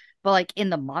like, but like in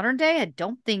the modern day, I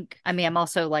don't think. I mean, I'm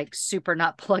also like super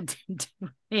not plugged into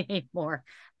it anymore,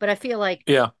 but I feel like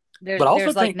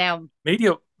there's like now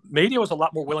media was a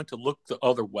lot more willing to look the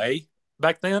other way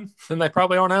back then than they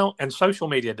probably are now, and social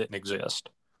media didn't exist.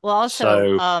 Well,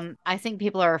 also, I think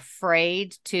people are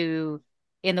afraid to,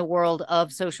 in the world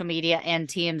of social media and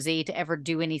TMZ, to ever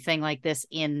do anything like this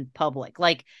in public.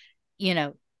 Like,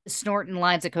 snorting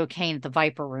lines of cocaine at the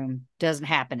Viper Room doesn't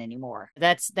happen anymore.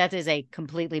 That is a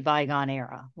completely bygone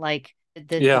era. Like,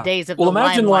 the days of the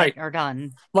limelight are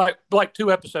done. Like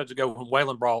 2 episodes ago when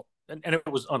Waylon brought, and it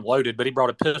was unloaded, but he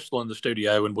brought a pistol in the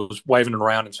studio and was waving it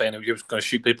around and saying he was going to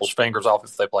shoot people's fingers off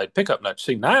if they played pickup notes.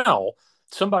 See, now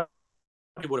somebody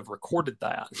would have recorded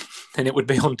that and it would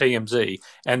be on TMZ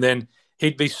and then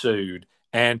he'd be sued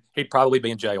and he'd probably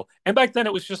be in jail. And back then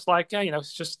it was just like,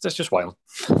 that's just Waylon.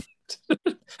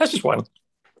 That's just Waylon.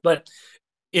 But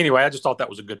anyway, I just thought that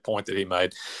was a good point that he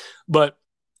made. But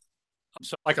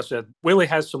so, like I said, Willie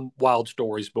has some wild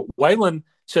stories, but Waylon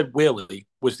said Willie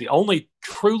was the only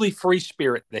truly free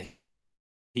spirit that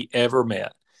he ever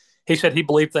met. He said he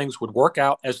believed things would work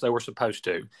out as they were supposed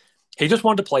to. He just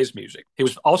wanted to play his music. He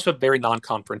was also very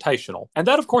non-confrontational. And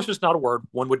that, of course, is not a word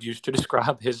one would use to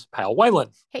describe his pal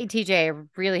Waylon. Hey, TJ, I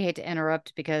really hate to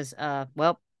interrupt because,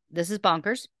 this is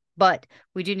bonkers, but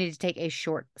we do need to take a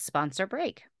short sponsor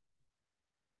break.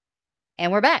 And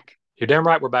we're back. You're damn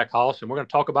right we're back, Hollis, and we're going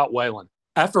to talk about Waylon.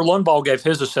 After Lundvall gave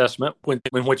his assessment,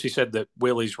 in which he said that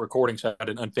Willie's recording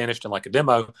sounded unfinished and like a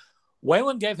demo,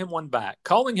 Waylon gave him one back,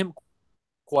 calling him,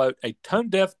 quote, a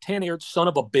tone-deaf, 10-eared son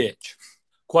of a bitch.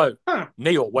 Quote,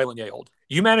 Neil, Waylon yelled,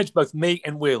 you manage both me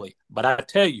and Willie, but I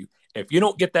tell you, if you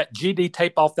don't get that GD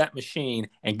tape off that machine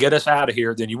and get us out of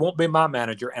here, then you won't be my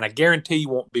manager, and I guarantee you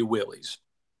won't be Willie's.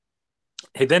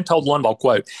 He then told Lundvall,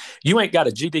 quote, you ain't got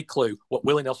a GD clue what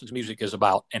Willie Nelson's music is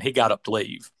about, and he got up to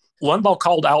leave. Lundvall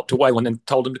called out to Waylon and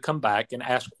told him to come back and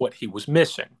ask what he was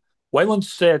missing. Waylon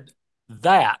said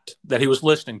that he was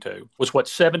listening to was what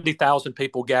 70,000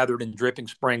 people gathered in Dripping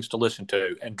Springs to listen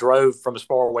to and drove from as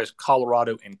far away as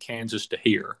Colorado and Kansas to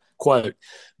hear. Quote,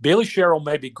 Billy Sherrill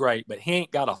may be great, but he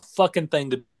ain't got a fucking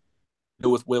thing to do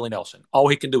with Willie Nelson. All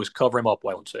he can do is cover him up,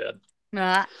 Waylon said.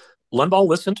 Lundvall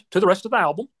listened to the rest of the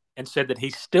album and said that he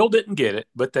still didn't get it,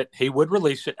 but that he would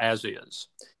release it as is.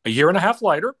 A year and a half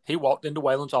later, he walked into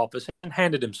Waylon's office and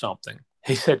handed him something.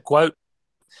 He said, quote,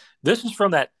 this is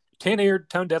from that 10-eared,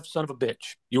 tone-deaf son of a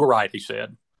bitch. You were right, he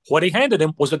said. What he handed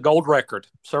him was a gold record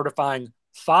certifying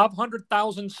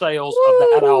 500,000 sales of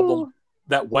that album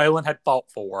that Waylon had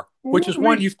fought for, which is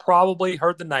one you've probably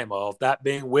heard the name of, that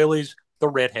being Willie's The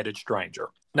Red-Headed Stranger.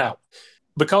 Now,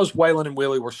 because Waylon and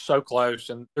Willie were so close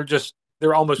and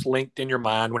they're almost linked in your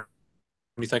mind when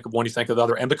you think of one, you think of the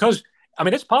other. And because, I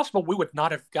mean, it's possible we would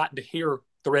not have gotten to hear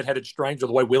The Red-Headed Stranger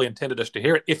the way Willie intended us to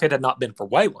hear it if it had not been for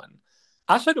Waylon.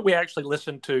 I said that we actually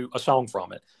listened to a song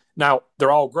from it. Now,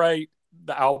 they're all great.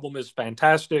 The album is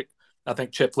fantastic. I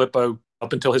think Chet Flippo,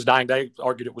 up until his dying day,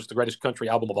 argued it was the greatest country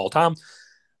album of all time.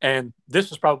 And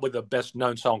this is probably the best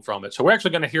known song from it. So we're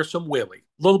actually going to hear some Willie.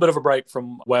 A little bit of a break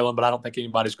from Waylon, but I don't think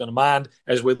anybody's going to mind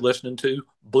as we're listening to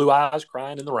Blue Eyes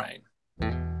Crying in the Rain.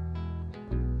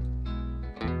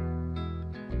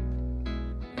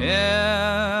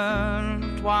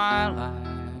 In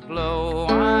twilight glow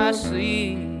I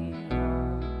see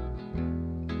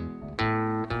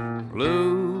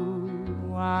blue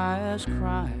eyes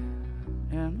crying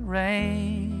in the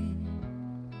rain.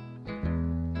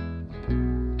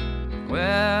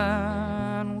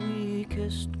 When we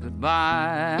kissed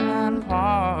goodbye and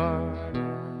parted,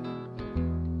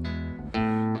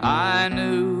 I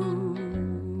knew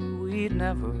we'd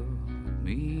never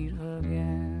meet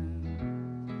again.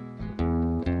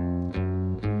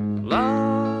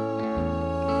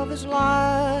 Love is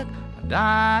like a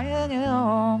dying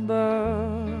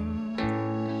ember,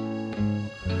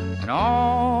 and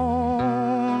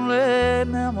only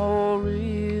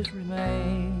memories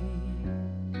remain.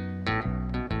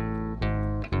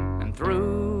 And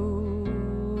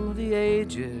through the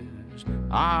ages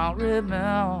I'll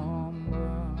remember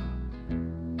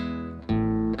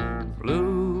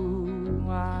blue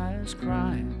eyes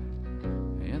crying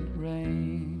in the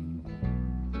rain.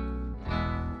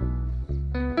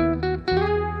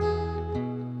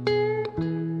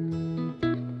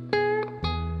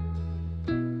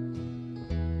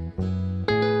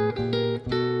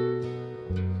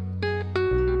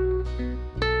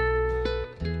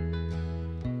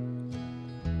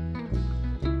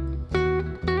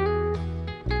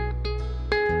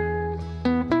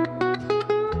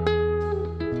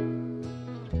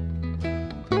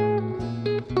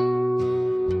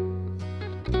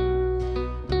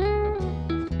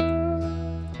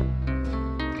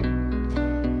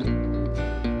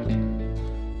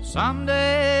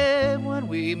 Someday when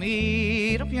we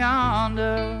meet up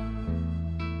yonder,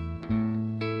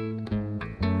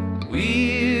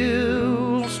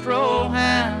 we'll stroll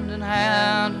hand in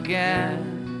hand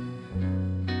again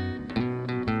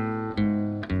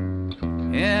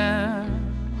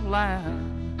in a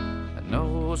land that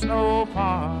knows no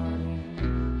parting.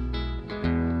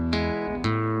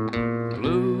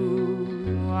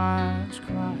 Blue eyes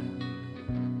crying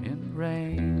in the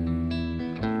rain.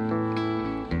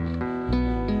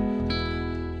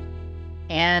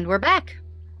 And we're back.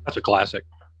 That's a classic.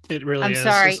 It really I'm is.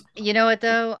 sorry. You know what,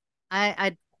 though?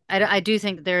 I do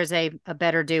think there's a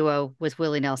better duo with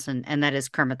Willie Nelson, and that is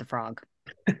Kermit the Frog.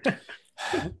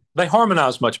 They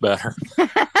harmonize much better.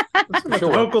 The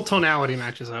vocal tonality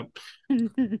matches up.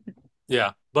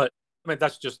 Yeah, but I mean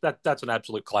that's an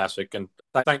absolute classic, and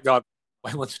thank God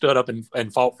Waylon stood up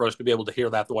and fought for us to be able to hear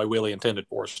that the way Willie intended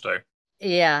for us to.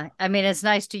 Yeah, I mean, it's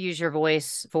nice to use your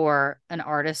voice for an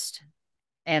artist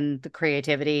and the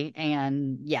creativity,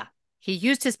 and yeah, he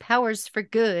used his powers for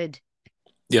good.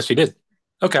 Yes, he did.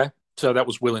 Okay, so that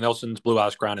was Willie Nelson's Blue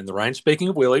Eyes Crying in the Rain. Speaking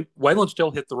of Willie, Waylon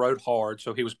still hit the road hard,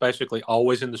 so he was basically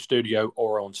always in the studio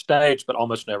or on stage, but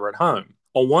almost never at home.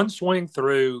 On one swing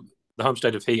through the home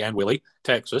state of he and Willie,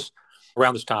 Texas,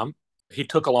 around this time, he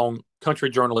took along country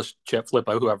journalist Chet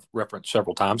Flippo, who I've referenced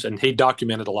several times, and he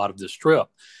documented a lot of this trip.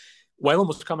 Waylon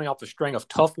was coming off a string of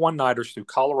tough one-nighters through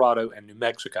Colorado and New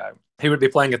Mexico. He would be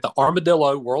playing at the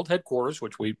Armadillo World Headquarters,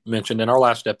 which we mentioned in our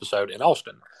last episode, in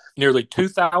Austin. Nearly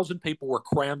 2,000 people were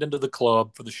crammed into the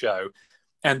club for the show,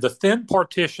 and the thin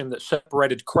partition that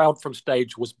separated crowd from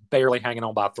stage was barely hanging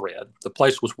on by a thread. The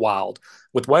place was wild,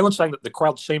 with Waylon saying that the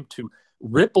crowd seemed to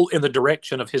ripple in the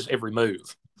direction of his every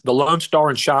move. The Lone Star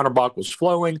and Shinerbach was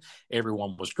flowing.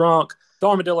 Everyone was drunk. The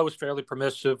Armadillo was fairly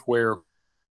permissive, where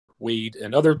weed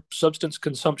and other substance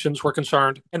consumptions were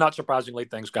concerned, and not surprisingly,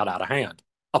 things got out of hand.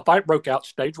 A fight broke out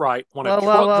stage right when a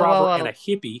truck driver and a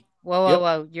hippie...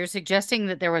 Whoa. You're suggesting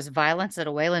that there was violence at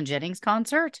a Waylon Jennings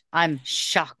concert? I'm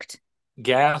shocked.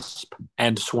 Gasp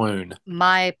and swoon.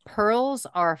 My pearls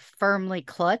are firmly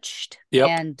clutched,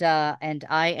 and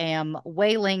I am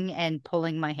wailing and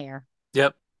pulling my hair.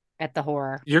 Yep. At the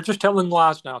horror. You're just telling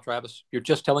lies now, Travis. You're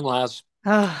just telling lies.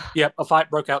 Yep, a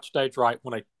fight broke out stage right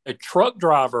when a truck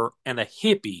driver and a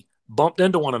hippie bumped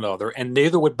into one another, and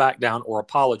neither would back down or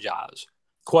apologize.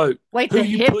 Quote, wait, who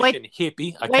you pushing,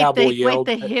 hippie? A cowboy yelled.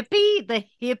 Wait, the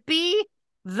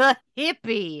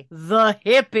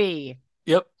hippie.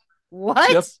 Yep.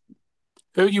 What? Yep.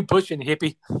 Who you pushing,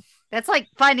 hippie? That's like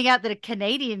finding out that a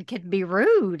Canadian can be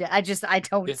rude. I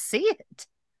don't see it.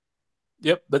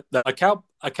 Yep, but a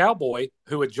cowboy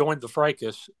who had joined the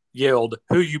fracas yelled,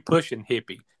 "Who you pushing,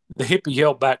 hippie?" The hippie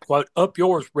yelled back, quote, "Up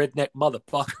yours, redneck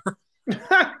motherfucker."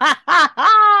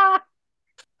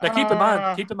 Now keep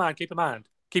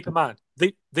in mind,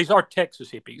 these are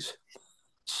Texas hippies.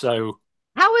 So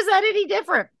how is that any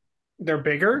different? They're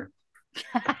bigger?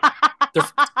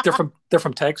 They're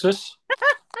from Texas.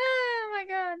 Oh my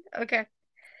God. Okay.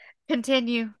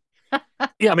 Continue.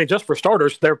 Yeah, I mean, just for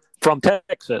starters, they're from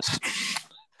Texas.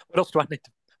 What else do I need?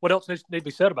 What else needs to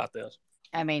be said about this?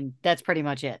 I mean, that's pretty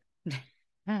much it.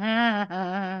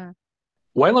 Waylon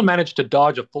managed to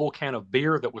dodge a full can of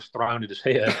beer that was thrown at his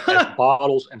head as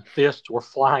bottles and fists were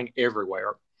flying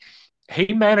everywhere.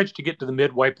 He managed to get to the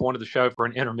midway point of the show for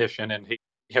an intermission, and he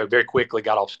very quickly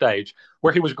got off stage,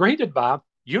 where he was greeted by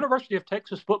University of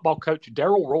Texas football coach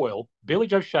Darrell Royal, Billy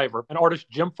Joe Shaver, and artist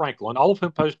Jim Franklin, all of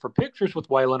whom posed for pictures with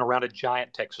Waylon around a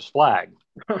giant Texas flag.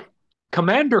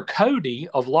 Commander Cody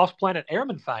of Lost Planet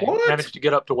Airman fame managed to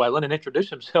get up to Waylon and introduce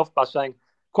himself by saying,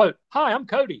 quote, "Hi, I'm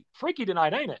Cody. Freaky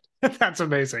tonight, ain't it?" That's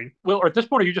amazing. Well, or at this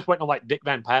point, are you just waiting on like Dick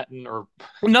Van Patten or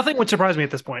nothing would surprise me at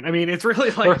this point? I mean, it's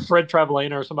really like or Fred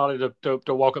Travelina or somebody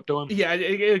to walk up to him. Yeah,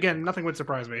 again, nothing would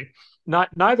surprise me.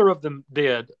 Neither of them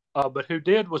did, but who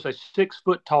did was a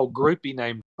 6-foot-tall groupie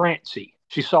named Francie.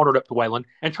 She sauntered up to Waylon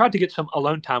and tried to get some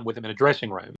alone time with him in a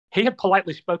dressing room. He had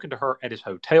politely spoken to her at his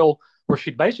hotel, where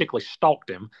she'd basically stalked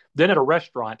him, then at a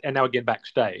restaurant, and now again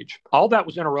backstage. All that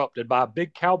was interrupted by a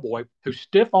big cowboy who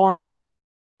stiff-armed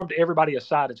everybody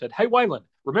aside and said, "Hey, Waylon,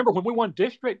 remember when we won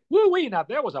district? Woo-wee, now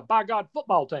there was a by-God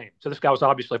football team." So this guy was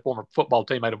obviously a former football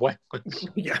teammate of Waylon's.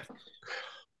 Yeah.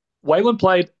 Waylon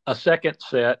played a second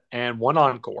set and one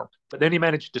encore, but then he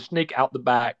managed to sneak out the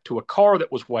back to a car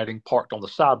that was waiting parked on the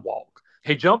sidewalk.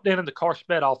 He jumped in and the car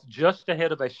sped off just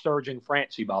ahead of a surging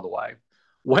Francie, by the way.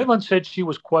 Waylon said she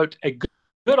was, quote, "a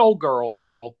good old girl."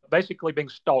 Basically, being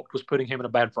stalked was putting him in a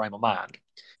bad frame of mind.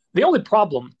 The only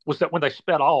problem was that when they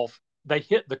sped off, they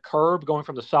hit the curb going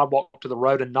from the sidewalk to the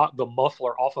road and knocked the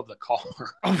muffler off of the car.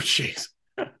 Oh, jeez.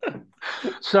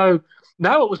 So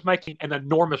now it was making an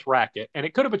enormous racket, and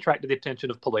it could have attracted the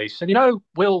attention of police. And,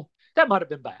 Will, that might have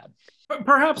been bad.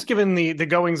 Perhaps given the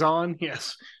goings-on,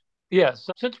 yes. Yes,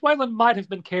 since Waylon might have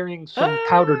been carrying some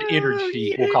powdered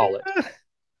energy, we'll call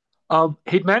it.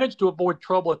 He'd managed to avoid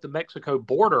trouble at the Mexico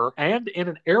border and in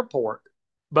an airport,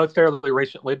 both fairly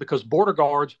recently, because border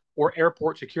guards or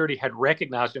airport security had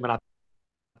recognized him, and I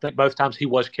think both times he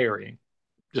was carrying,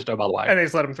 just by the way. And they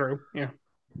just let him through, yeah.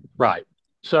 Right.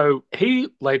 So he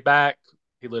laid back,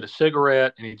 he lit a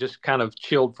cigarette, and he just kind of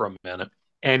chilled for a minute.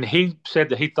 And he said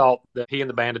that he thought that he and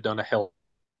the band had done a hell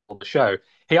of a show.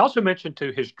 He also mentioned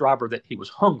to his driver that he was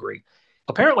hungry.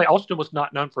 Apparently, Austin was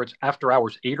not known for its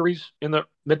after-hours eateries in the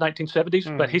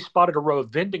mid-1970s, but he spotted a row of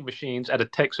vending machines at a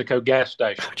Texaco gas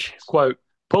station. Quote,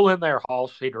 "Pull in there,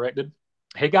 Hoss," he directed.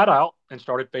 He got out and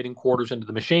started feeding quarters into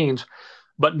the machines,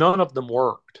 but none of them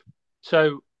worked.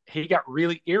 So he got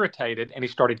really irritated and he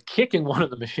started kicking one of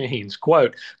the machines.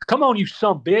 Quote, "Come on, you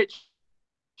some bitch.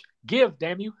 Give,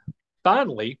 damn you."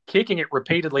 Finally, kicking it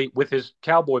repeatedly with his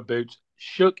cowboy boots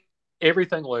shook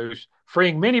everything loose,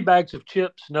 freeing many bags of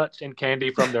chips, nuts, and candy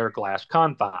from their glass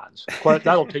confines. Quote,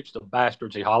 "That'll teach the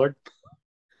bastards," he hollered.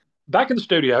 Back in the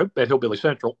studio at Hillbilly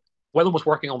Central, Waylon was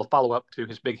working on the follow-up to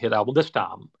his big hit album this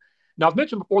time. Now, I've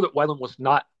mentioned before that Waylon was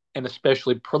not an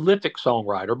especially prolific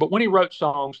songwriter, but when he wrote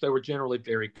songs, they were generally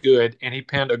very good, and he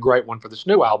penned a great one for this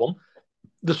new album.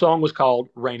 The song was called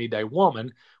 "Rainy Day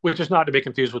Woman," which is not to be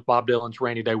confused with Bob Dylan's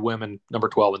 "Rainy Day Women" number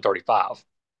 12 and 35.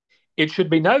 It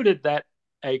should be noted that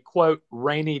a, quote,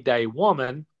 rainy day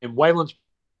woman in Waylon's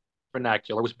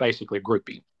vernacular was basically a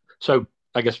groupie. So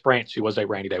I guess Francie was a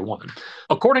rainy day woman.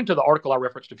 According to the article I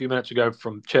referenced a few minutes ago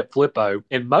from Chet Flippo,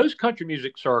 in most country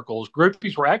music circles,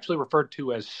 groupies were actually referred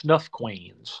to as snuff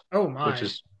queens. Oh my, which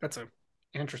is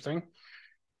interesting.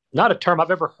 Not a term I've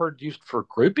ever heard used for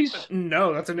groupies.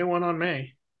 No, that's a new one on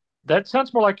me. That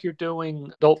sounds more like you're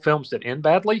doing adult films that end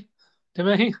badly to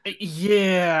me.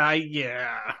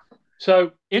 Yeah.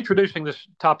 So introducing this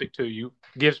topic to you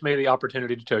gives me the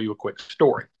opportunity to tell you a quick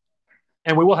story.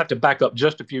 And we will have to back up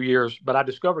just a few years, but I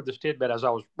discovered this tidbit as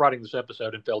I was writing this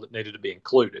episode and felt it needed to be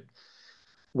included.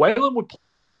 Waylon would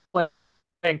play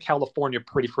in California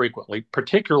pretty frequently,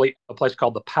 particularly a place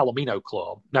called the Palomino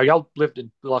Club. Now, y'all lived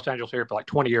in the Los Angeles area for like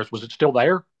 20 years. Was it still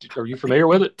there? Are you familiar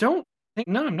with it? No,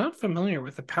 I'm not familiar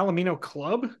with the Palomino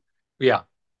Club. Yeah.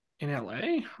 In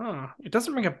LA? Huh. It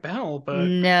doesn't ring a bell, but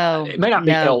no, it may not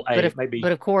be LA,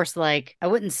 but of course, like I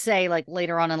wouldn't say like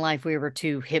later on in life we were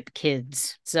two hip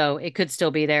kids, so it could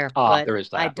still be there. But there is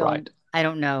that. I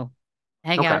don't know.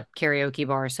 Hang out karaoke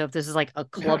bar. So if this is like a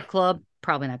club,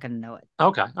 probably not going to know it.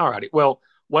 Okay, all righty. Well,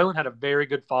 Waylon had a very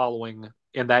good following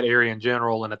in that area in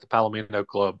general, and at the Palomino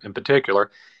Club in particular.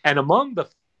 And among the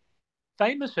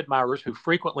famous admirers who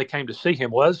frequently came to see him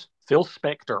was Phil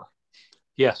Spector.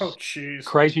 Yes. Oh, jeez.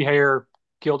 Crazy hair,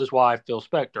 killed his wife, Phil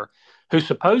Spector, who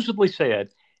supposedly said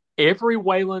every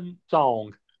Waylon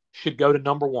song should go to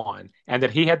number one and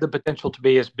that he had the potential to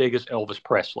be as big as Elvis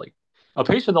Presley. A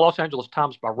piece in the Los Angeles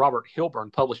Times by Robert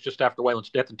Hilburn, published just after Waylon's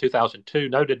death in 2002,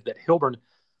 noted that Hilburn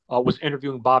was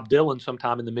interviewing Bob Dylan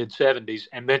sometime in the mid-'70s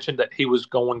and mentioned that he was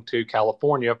going to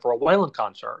California for a Waylon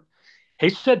concert. He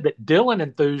said that Dylan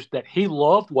enthused that he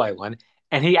loved Waylon,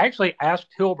 and he actually asked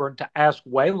Hilburn to ask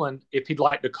Waylon if he'd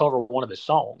like to cover one of his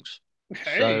songs.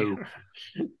 Hey. So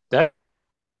that's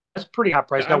pretty high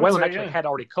praise. I Now, would Waylon say, actually yeah. had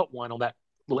already cut one on that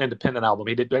little independent album.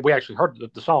 He did. We actually heard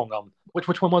the song.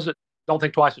 Which one was it? Don't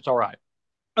Think Twice, It's All Right.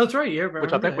 Oh, that's right. Yeah,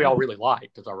 Which I think we all really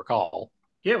liked, as I recall.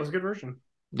 Yeah, it was a good version.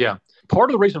 Yeah. Part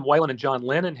of the reason Waylon and John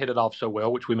Lennon hit it off so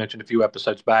well, which we mentioned a few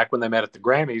episodes back when they met at the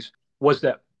Grammys, was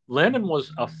that Lennon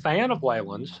was a fan of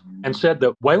Waylon's and said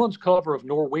that Waylon's cover of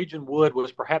Norwegian Wood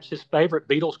was perhaps his favorite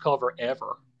Beatles cover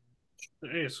ever.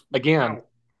 Jeez. Again, Wow.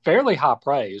 fairly high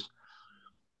praise.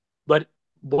 But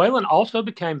Waylon also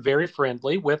became very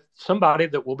friendly with somebody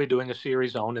that we'll be doing a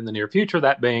series on in the near future,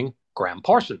 that being Graham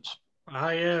Parsons.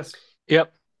 Ah, yes.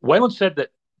 Yep. Waylon said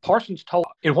that Parsons told,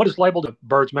 in what is labeled a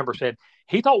Birds member said,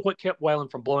 he thought what kept Waylon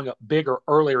from blowing up bigger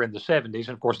earlier in the 70s, and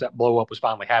of course that blow up was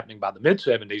finally happening by the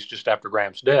mid-'70s, just after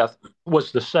Graham's death,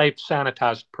 was the safe,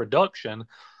 sanitized production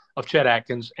of Chet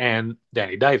Atkins and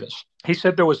Danny Davis. He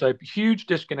said there was a huge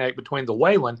disconnect between the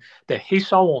Waylon that he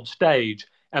saw on stage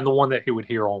and the one that he would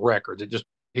hear on records.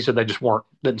 He said they just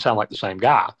didn't sound like the same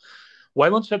guy.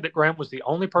 Waylon said that Graham was the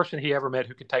only person he ever met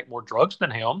who could take more drugs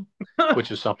than him, which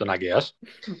is something, I guess.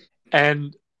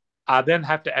 And I then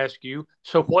have to ask you,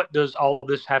 so what does all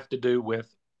this have to do with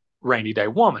Rainy Day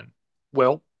Woman?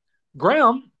 Well,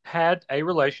 Graham had a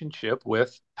relationship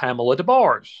with Pamela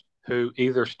DeBars, who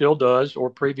either still does or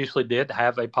previously did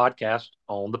have a podcast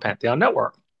on the Pantheon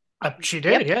Network. She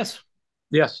did, yes.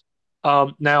 Yes.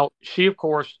 Now, she, of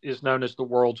course, is known as the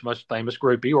world's most famous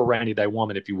groupie, or Rainy Day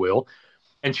Woman, if you will.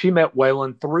 And she met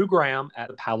Waylon through Graham at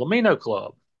the Palomino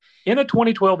Club. In a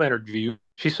 2012 interview,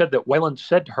 she said that Waylon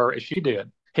said to her, as she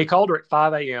did, he called her at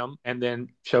 5 a.m. and then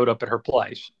showed up at her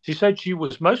place. She said she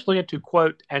was mostly into,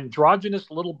 quote, androgynous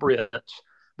little Brits,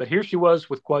 but here she was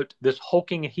with, quote, this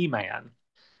hulking He-Man.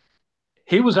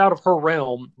 He was out of her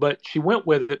realm, but she went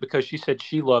with it because she said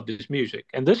she loved his music.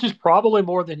 And this is probably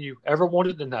more than you ever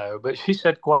wanted to know, but she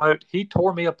said, quote, he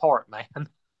tore me apart, man.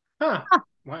 Huh.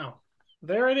 Wow.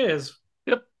 There it is.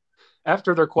 Yep.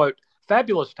 After their, quote,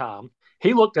 fabulous time,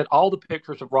 he looked at all the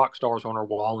pictures of rock stars on her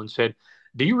wall and said,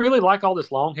 do you really like all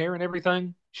this long hair and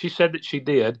everything? She said that she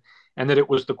did, and that it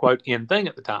was the, quote, in thing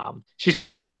at the time. She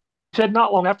said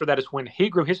not long after that is when he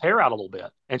grew his hair out a little bit.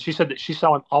 And she said that she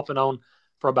saw him off and on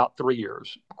for about 3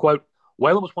 years. Quote,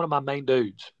 Waylon was one of my main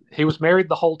dudes. He was married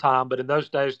the whole time, but in those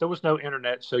days, there was no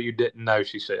internet, so you didn't know,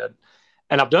 she said.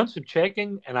 And I've done some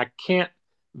checking, and I can't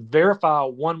verify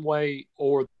one way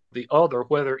or the other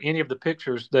whether any of the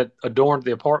pictures that adorned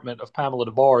the apartment of Pamela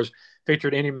DeBars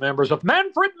featured any members of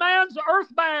Manfred Mann's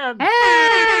Earth Band.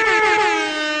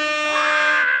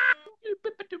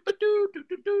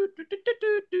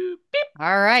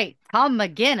 All right, Tom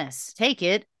McGinnis, take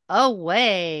it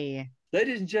away.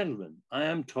 Ladies and gentlemen, I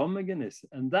am Tom McGinnis,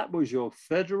 and that was your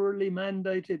federally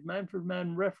mandated Manfred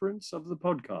Mann reference of the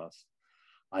podcast.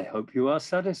 I hope you are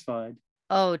satisfied.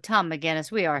 Oh, Tom McGinnis,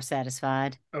 we are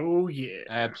satisfied. Oh, yeah.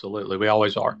 Absolutely. We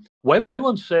always are.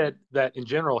 Waylon said that in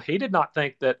general, he did not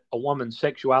think that a woman's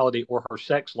sexuality or her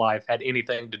sex life had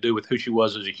anything to do with who she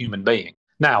was as a human being.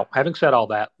 Now, having said all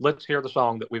that, let's hear the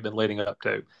song that we've been leading up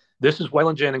to. This is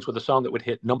Waylon Jennings with a song that would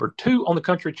hit number 2 on the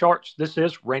country charts. This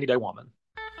is Rainy Day Woman.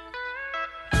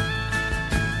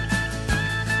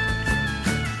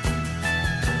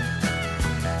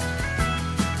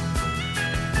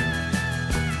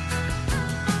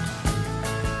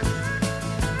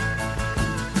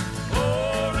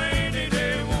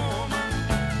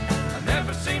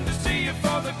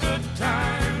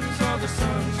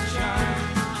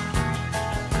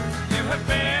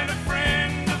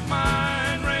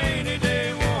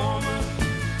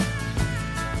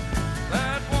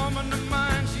 That woman of mine.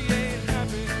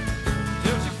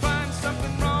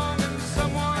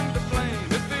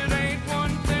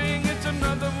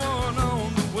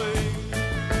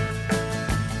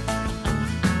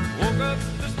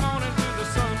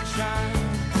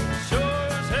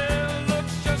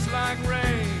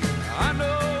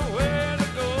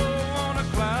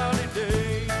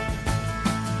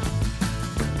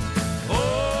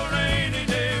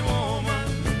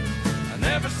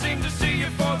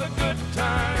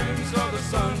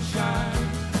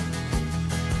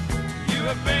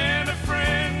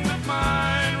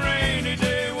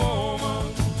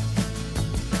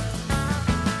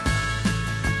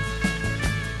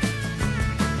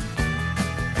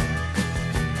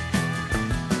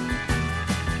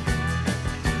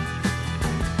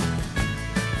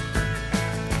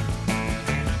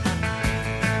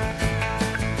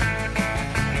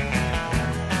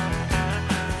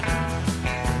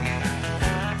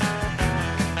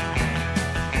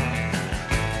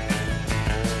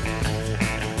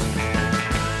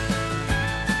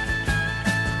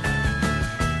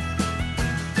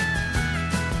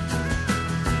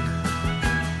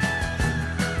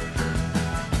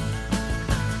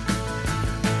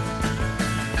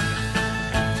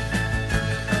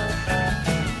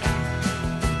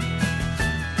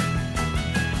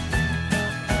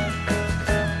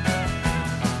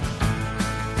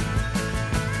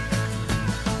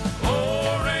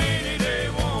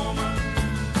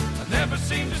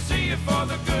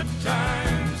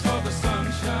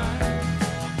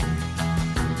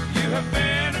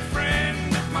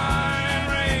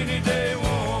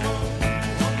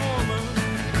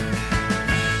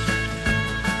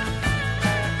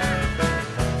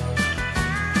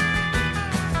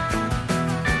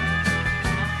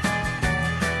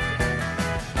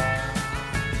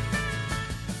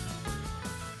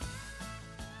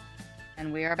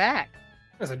 are back.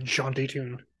 That's a jaunty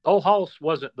tune. Old Hoss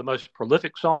wasn't the most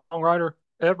prolific songwriter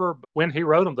ever, but when he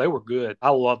wrote them, they were good. I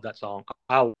love that song.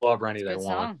 I love Rainy Day Good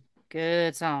Woman. song.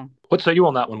 Good song. What say you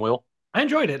on that one, Will? I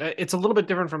enjoyed it. It's a little bit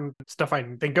different from stuff I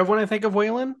think of when I think of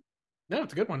Waylon. No,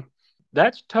 it's a good one.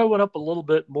 That's towing up a little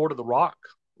bit more to the rock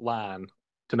line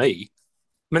to me.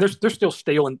 I mean, there's still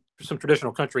steel and some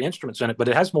traditional country instruments in it, but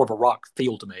it has more of a rock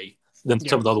feel to me than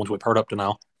some of the other ones we've heard up to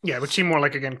now. Yeah, which seem more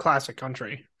like, again, classic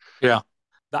country. Yeah.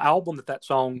 The album that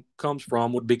song comes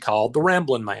from would be called The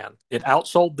Ramblin' Man. It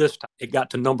outsold this time. It got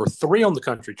to number 3 on the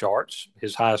country charts,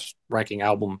 his highest ranking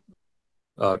album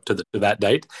to that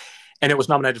date. And it was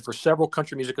nominated for several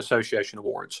Country Music Association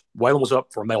awards. Waylon was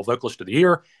up for Male Vocalist of the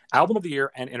Year, Album of the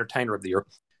Year, and Entertainer of the Year.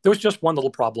 There was just one little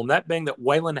problem, that being that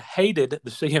Waylon hated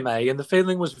the CMA, and the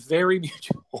feeling was very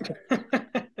mutual.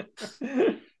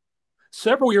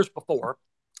 Several years before,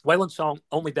 Waylon's song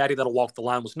Only Daddy That'll Walk the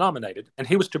Line was nominated, and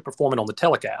he was to perform it on the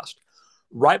telecast.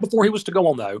 Right before he was to go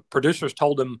on, though, producers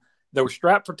told him they were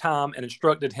strapped for time and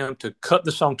instructed him to cut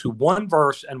the song to one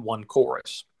verse and one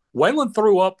chorus. Waylon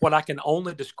threw up what I can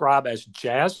only describe as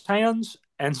jazz hands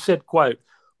and said, quote,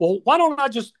 well, why don't I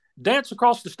just dance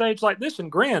across the stage like this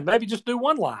and grin? Maybe just do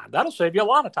one line. That'll save you a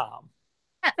lot of time.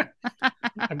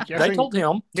 They told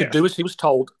him to do as he was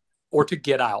told or to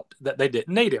get out, that they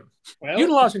didn't need him. Well,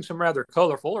 utilizing some rather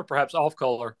colorful or perhaps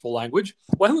off-colorful language,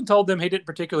 Waylon told them he didn't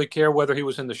particularly care whether he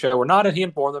was in the show or not, and he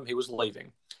informed them he was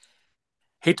leaving.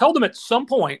 He told them at some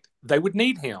point they would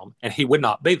need him, and he would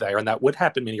not be there, and that would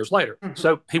happen many years later. Mm-hmm.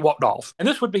 So he walked off. And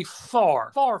this would be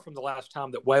far, far from the last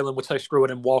time that Waylon would say screw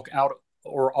it and walk out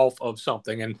or off of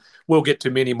something, and we'll get to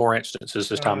many more instances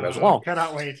as time goes along.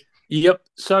 Cannot wait. Yep.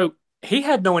 So he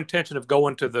had no intention of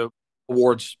going to the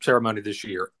awards ceremony this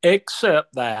year,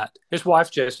 except that his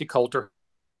wife, Jessie Coulter,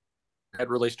 had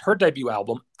released her debut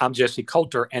album, I'm Jessie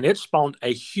Coulter, and it spawned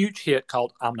a huge hit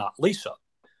called I'm Not Lisa.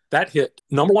 That hit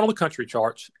number 1 on the country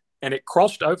charts, and it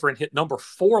crossed over and hit number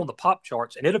 4 on the pop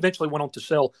charts, and it eventually went on to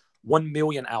sell 1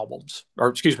 million albums, or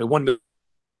excuse me, 1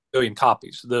 million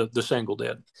copies, the single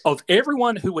did. Of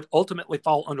everyone who would ultimately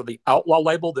fall under the Outlaw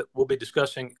label that we'll be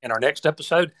discussing in our next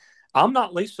episode, I'm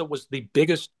Not Lisa was the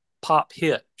biggest pop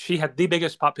hit. She had the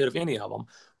biggest pop hit of any of them.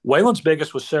 Waylon's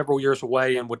biggest was several years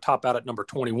away and would top out at number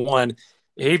 21.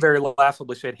 He very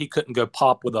laughably said he couldn't go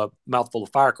pop with a mouthful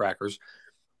of firecrackers.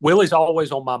 Willie's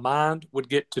Always on My Mind would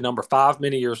get to number 5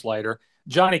 many years later.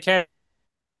 Johnny Cash,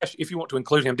 if you want to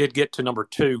include him, did get to number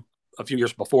 2 a few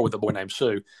years before with A Boy Named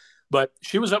Sue. But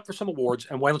she was up for some awards,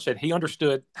 and Waylon said he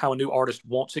understood how a new artist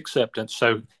wants acceptance,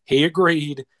 so he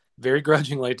agreed very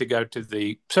grudgingly to go to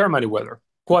the ceremony with her.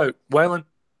 Quote, Waylon,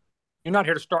 you're not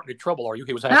here to start any trouble, are you?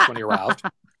 He was asked when he arrived.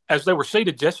 As they were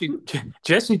seated,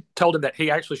 Jessie told him that he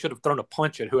actually should have thrown a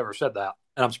punch at whoever said that,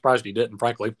 and I'm surprised he didn't,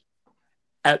 frankly.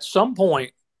 At some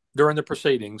point during the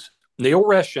proceedings, Neil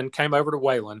Reshan came over to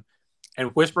Waylon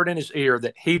and whispered in his ear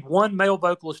that he'd won Male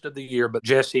Vocalist of the Year, but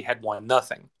Jessie had won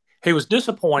nothing. He was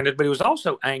disappointed, but he was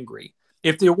also angry.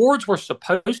 If the awards were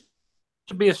supposed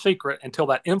to be a secret until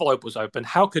that envelope was opened,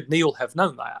 how could Neil have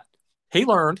known that? He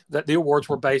learned that the awards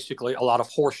were basically a lot of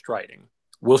horse trading.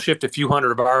 We'll shift a few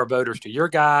hundred of our voters to your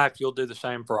guy if you'll do the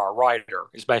same for our writer,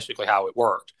 is basically how it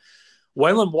worked.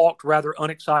 Waylon walked rather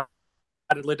unexcitedly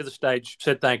to the stage,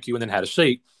 said thank you, and then had a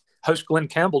seat. Host Glenn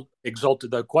Campbell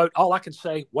exulted, though, quote, all I can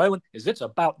say, Waylon, is it's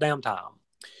about damn time.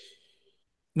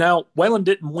 Now, Waylon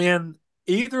didn't win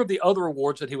either of the other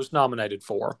awards that he was nominated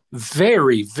for.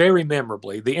 Very, very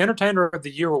memorably, the Entertainer of the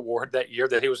Year award that year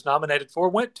that he was nominated for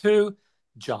went to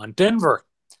John Denver.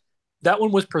 That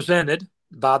one was presented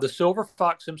by the Silver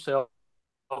Fox himself,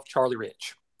 Charlie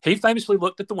Rich. He famously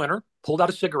looked at the winner, pulled out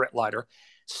a cigarette lighter,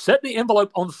 set the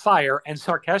envelope on fire, and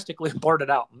sarcastically blurted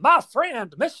out, my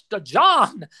friend, Mr.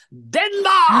 John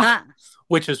Denver!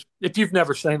 Which is, if you've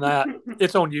never seen that,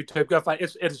 it's on YouTube. Go find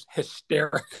it. It is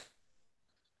hysterical.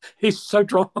 He's so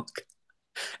drunk.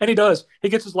 And he does. He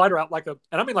gets his lighter out like an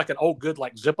old good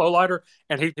like Zippo lighter,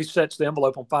 and he sets the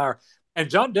envelope on fire. And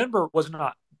John Denver was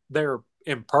not there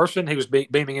in person. He was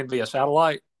beaming in via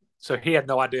satellite, so he had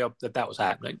no idea that was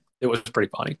happening. It was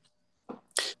pretty funny.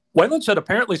 Waylon said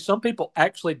apparently some people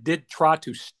actually did try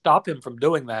to stop him from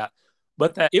doing that,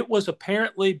 but that it was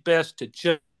apparently best to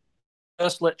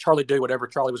just let Charlie do whatever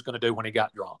Charlie was going to do when he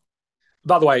got drunk.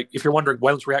 By the way, if you're wondering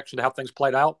Waylon's reaction to how things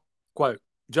played out, quote,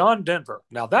 John Denver,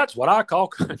 now that's what I call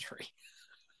country.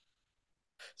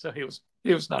 So he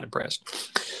was not impressed.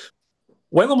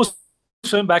 Waylon was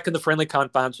soon back in the friendly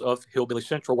confines of Hillbilly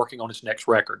Central working on his next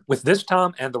record. With This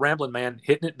Time and The Ramblin' Man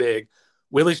hitting it big,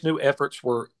 Willie's new efforts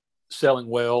were selling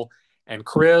well, and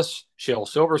Chris, Shel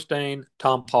Silverstein,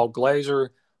 Tom Paul Glazer,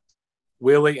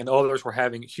 Willie and others were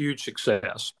having huge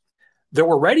success. There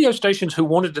were radio stations who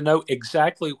wanted to know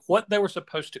exactly what they were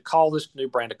supposed to call this new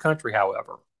brand of country,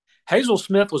 however. Hazel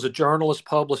Smith was a journalist,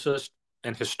 publicist,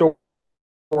 and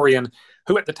historian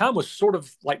who at the time was sort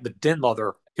of like the den mother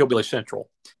of Hillbilly Central.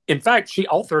 In fact, she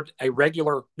authored a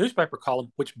regular newspaper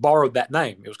column which borrowed that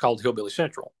name. It was called Hillbilly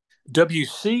Central.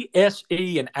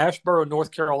 WCSE in Asheboro,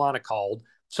 North Carolina called,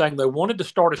 saying they wanted to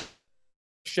start a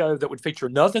show that would feature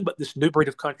nothing but this new breed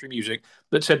of country music,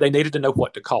 but said they needed to know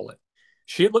what to call it.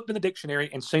 She had looked in the dictionary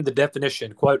and seen the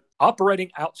definition, quote,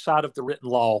 operating outside of the written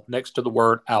law next to the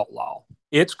word outlaw.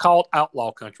 It's called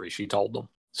outlaw country, she told them.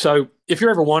 So if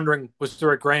you're ever wondering, was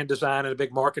there a grand design and a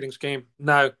big marketing scheme?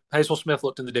 No, Hazel Smith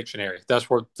looked in the dictionary. That's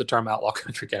where the term outlaw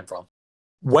country came from.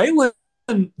 Waylon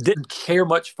didn't care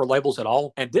much for labels at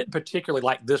all and didn't particularly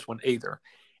like this one either.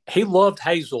 He loved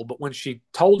Hazel, but when she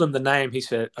told him the name, he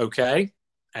said, okay,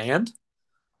 and?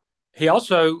 He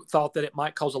also thought that it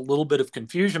might cause a little bit of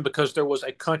confusion because there was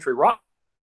a country rock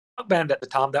band at the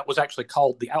time that was actually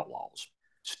called the Outlaws.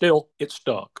 Still, it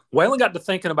stuck. Waylon got to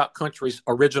thinking about country's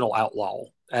original outlaw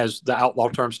as the outlaw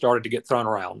term started to get thrown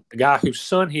around, a guy whose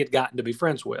son he had gotten to be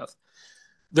friends with.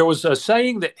 There was a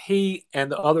saying that he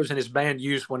and the others in his band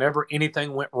used whenever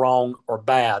anything went wrong or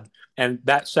bad, and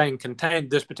that saying contained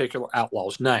this particular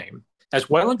outlaw's name. As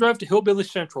Waylon drove to Hillbilly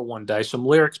Central one day, some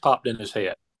lyrics popped in his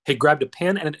head. He grabbed a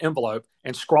pen and an envelope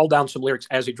and scrawled down some lyrics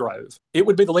as he drove. It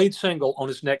would be the lead single on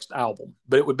his next album,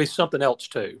 but it would be something else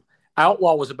too.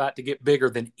 Outlaw was about to get bigger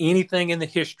than anything in the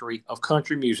history of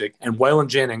country music, and Waylon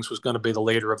Jennings was going to be the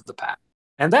leader of the pack.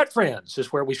 And that, friends,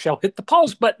 is where we shall hit the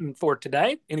pause button for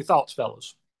today. Any thoughts,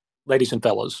 fellas? Ladies and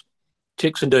fellas,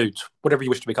 chicks and dudes, whatever you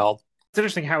wish to be called. It's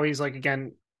interesting how he's like,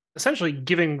 again, essentially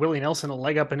giving Willie Nelson a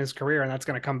leg up in his career, and that's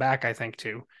going to come back, I think,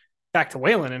 to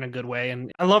Waylon in a good way.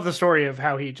 And I love the story of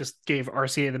how he just gave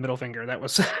RCA the middle finger. That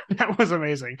was that was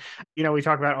amazing. You know, we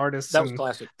talk about artists that was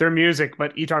classic, their music,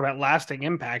 but you talk about lasting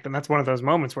impact, and that's one of those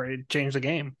moments where it changed the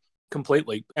game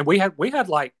completely. And we had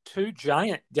like two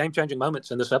giant game-changing moments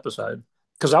in this episode,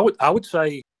 because I would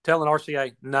say telling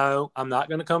RCA, no, I'm not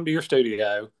going to come to your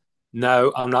studio.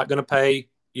 No, I'm not going to pay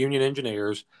union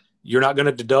engineers. You're not going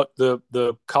to deduct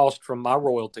the cost from my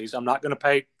royalties. I'm not going to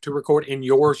pay to record in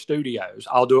your studios.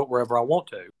 I'll do it wherever I want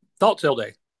to. Thoughts,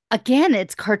 LD? Again,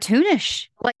 it's cartoonish.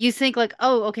 Like you think like,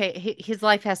 oh, okay, his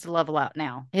life has to level out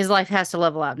now. His life has to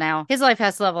level out now. His life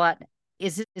has to level out.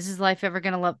 Is his life ever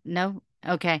going to level? No.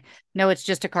 Okay. No, it's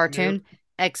just a cartoon. Nope.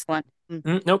 Excellent.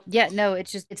 Nope. Yeah, no,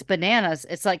 it's bananas.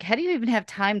 It's like, how do you even have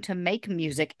time to make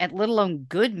music, and let alone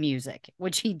good music,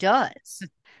 which he does?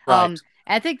 Right.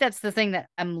 I think that's the thing that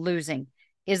I'm losing,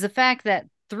 is the fact that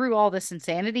through all this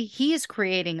insanity, he is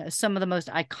creating some of the most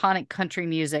iconic country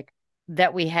music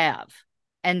that we have.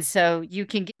 And so you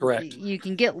can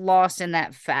get lost in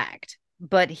that fact,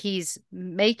 but he's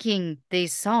making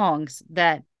these songs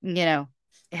that, you know,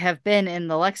 have been in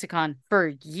the lexicon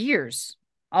for years,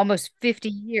 almost 50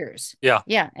 years. Yeah.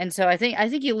 Yeah. And so I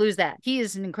think you lose that. He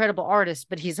is an incredible artist,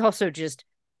 but he's also just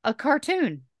a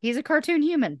cartoon. He's a cartoon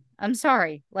human. I'm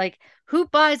sorry. Like, who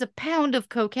buys a pound of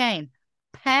cocaine?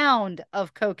 Pound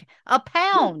of cocaine. A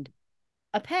pound.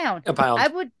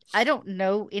 I don't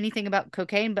know anything about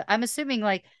cocaine, but I'm assuming,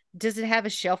 like, does it have a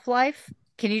shelf life?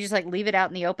 Can you just like leave it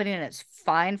out in the opening and it's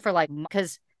fine for like,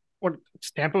 because or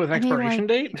stamp it with expiration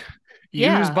date?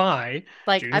 Yeah. Used by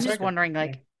like June I'm 2nd. Just wondering,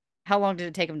 like, how long did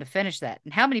it take him to finish that?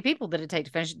 And how many people did it take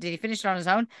to finish it? Did he finish it on his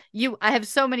own? I have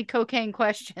so many cocaine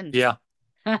questions. Yeah.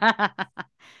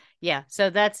 Yeah. So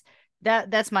that's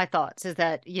my thoughts, is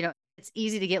that, you know, it's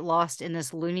easy to get lost in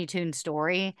this Looney Tune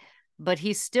story, but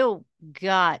he's still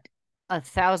got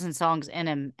 1,000 songs in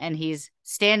him, and he's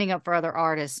standing up for other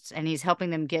artists, and he's helping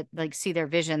them get, like, see their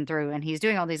vision through, and he's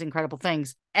doing all these incredible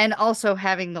things, and also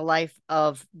having the life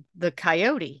of the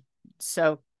coyote.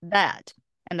 So that's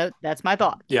my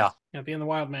thought. Yeah. Being the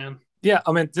wild man. Yeah.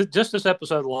 I mean, just this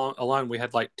episode alone, we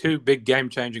had like two big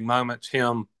game-changing moments.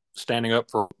 Him standing up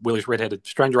for Willie's Red-Headed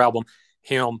Stranger album,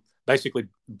 him basically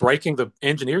breaking the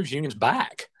engineers union's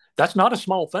back. That's not a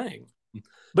small thing.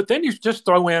 But then you just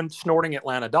throw in Snorting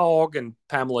Atlanta Dog and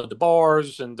Pamela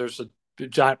DeBars, and there's a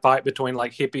giant fight between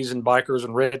like hippies and bikers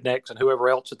and rednecks and whoever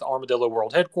else at the Armadillo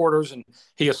World headquarters, and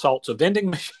he assaults a vending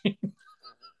machine.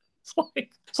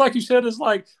 It's like you said, is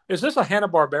this a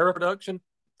Hanna-Barbera production?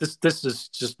 This has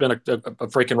just been a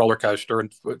freaking roller coaster,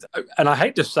 and I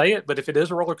hate to say it, but if it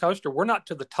is a roller coaster, we're not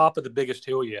to the top of the biggest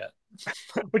hill yet,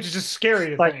 which is just scary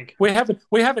to think. We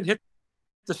haven't hit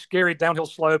the scary downhill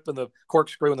slope and the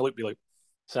corkscrew and the loop-de-loop.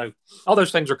 So all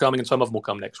those things are coming, and some of them will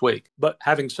come next week. But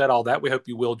having said all that, we hope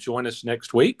you will join us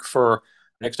next week for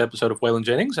next episode of Waylon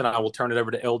Jennings, and I will turn it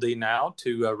over to LD now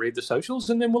to read the socials,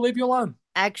 and then we'll leave you alone.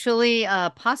 Actually,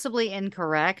 possibly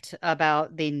incorrect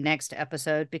about the next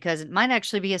episode, because it might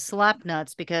actually be a slap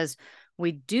nuts, because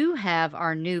we do have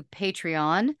our new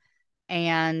Patreon,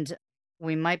 and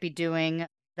we might be doing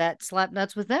that slap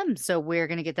nuts with them. So we're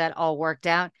going to get that all worked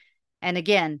out. And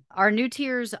again, our new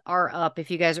tiers are up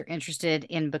if you guys are interested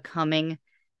in becoming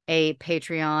a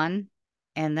Patreon.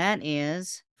 And that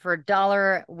is for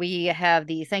 $1, we have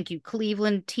the Thank You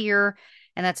Cleveland tier.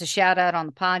 And that's a shout out on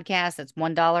the podcast. That's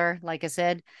 $1. Like I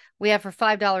said, we have for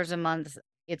 $5 a month.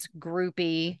 It's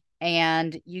groupie,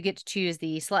 and you get to choose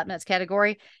the Slapnuts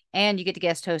category, and you get to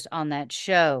guest host on that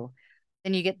show.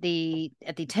 Then you get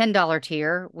at the $10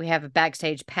 tier, we have a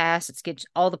backstage pass. It gets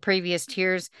all the previous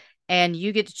tiers, and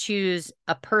you get to choose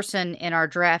a person in our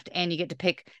draft, and you get to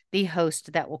pick the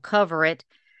host that will cover it.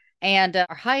 And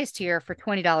our highest tier for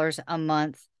 $20 a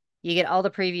month, you get all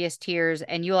the previous tiers,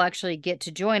 and you'll actually get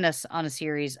to join us on a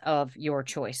series of your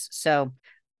choice. So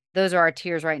those are our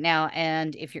tiers right now.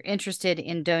 And if you're interested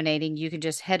in donating, you can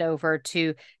just head over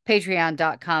to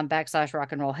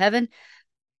patreon.com/rockandrollheaven.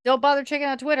 Don't bother checking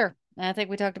out Twitter. I think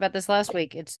we talked about this last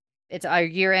week. It's our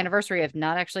year anniversary of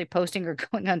not actually posting or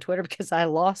going on Twitter because I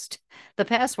lost the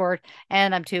password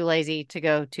and I'm too lazy to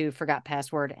go to forgot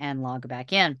password and log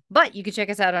back in. But you can check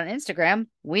us out on Instagram.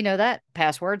 We know that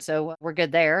password, so we're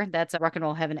good there. That's Rock and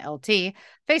Roll Heaven LT.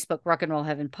 Facebook, Rock and Roll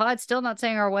Heaven Pod. Still not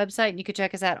saying our website. And you can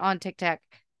check us out on TikTok.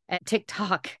 I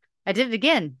did it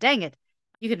again. Dang it.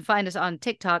 You can find us on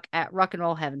TikTok at Rock and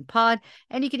Roll Heaven Pod,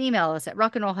 and you can email us at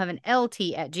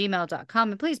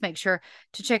rockandrollheavenlt@gmail.com. And please make sure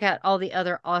to check out all the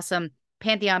other awesome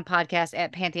Pantheon podcasts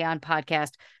at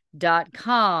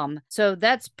pantheonpodcast.com. So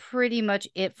that's pretty much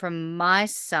it from my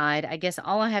side. I guess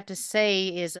all I have to say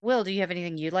is, Will, do you have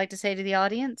anything you'd like to say to the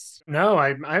audience? No,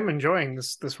 I'm enjoying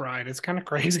this ride. It's kind of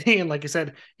crazy. And like you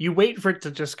said, you wait for it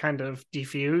to just kind of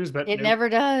defuse, but it never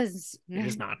does. It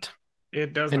is not.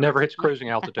 It does. It never hits cruising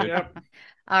altitude. Yep.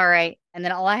 All right. And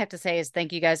then all I have to say is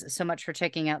thank you guys so much for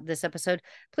checking out this episode.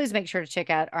 Please make sure to check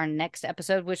out our next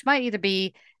episode, which might either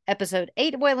be episode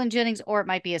 8 of Waylon Jennings, or it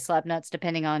might be a Slap Nuts,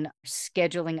 depending on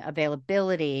scheduling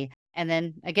availability. And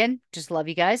then again, just love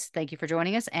you guys. Thank you for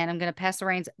joining us. And I'm going to pass the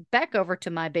reins back over to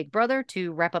my big brother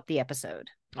to wrap up the episode.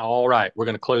 All right. We're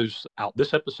going to close out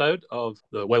this episode of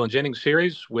the Waylon Jennings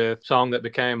series with a song that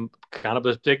became kind of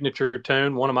a signature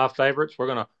tune, one of my favorites. We're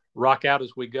going to rock out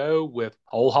as we go with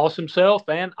Old Hoss himself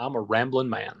and I'm a Rambling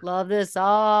Man. Love this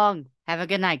song. Have a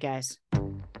good night, guys.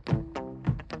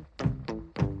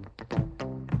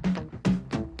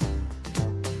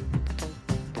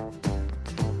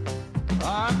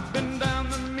 I've been down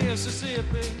the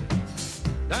Mississippi,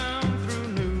 down through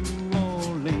New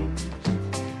Orleans.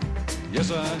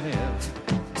 Yes, I have.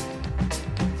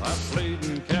 I've played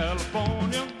in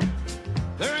California.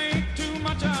 There ain't too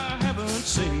much I haven't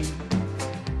seen.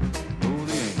 No,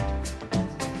 there ain't.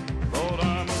 But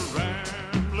I'm a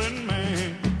rambling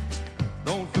man.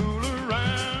 Don't fool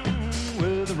around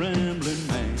with a rambling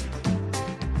man.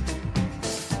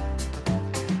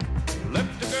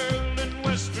 Left a girl in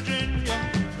West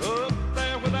Virginia, up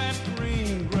there where that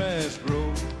green grass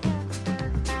grows.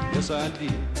 Yes, I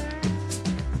did.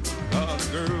 Got a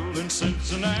girl in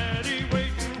Cincinnati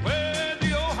waiting where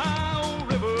the Ohio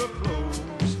River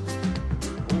flows.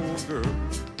 Oh, girl,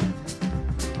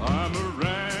 I'm a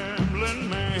rambling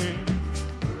man.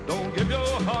 Don't give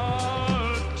your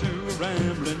heart to a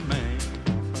rambling man.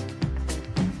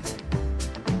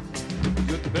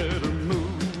 You'd better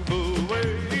move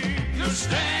away. You're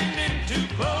standing too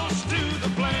close to the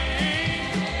flame.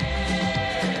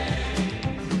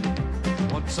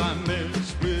 Once I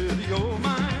mess with your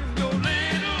mind, your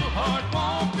little heart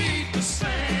won't beat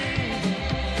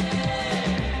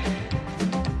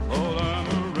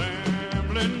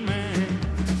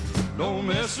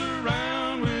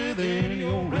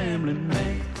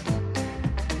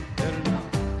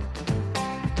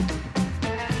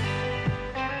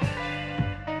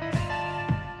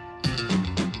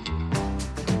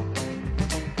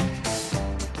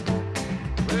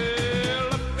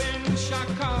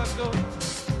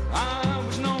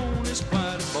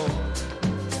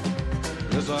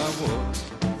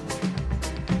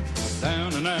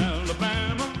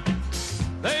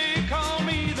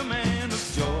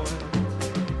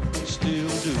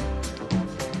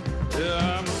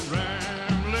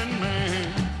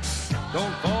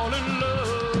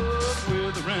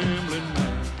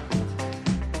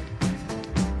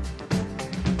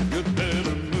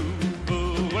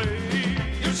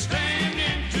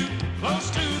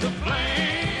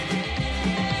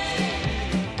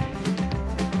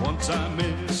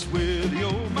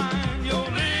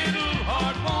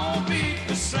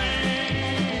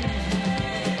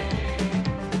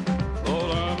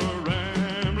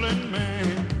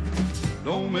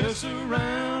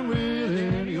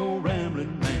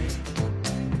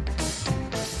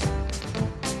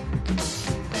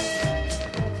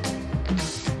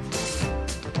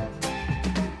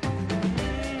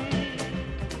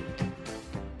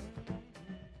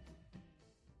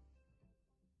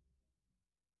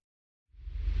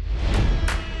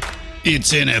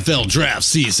It's NFL draft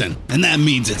season, and that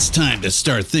means it's time to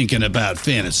start thinking about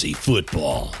fantasy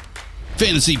football.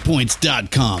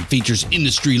 FantasyPoints.com features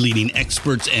industry-leading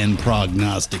experts and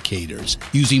prognosticators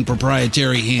using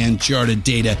proprietary hand-charted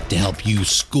data to help you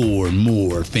score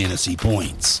more fantasy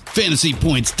points.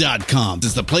 FantasyPoints.com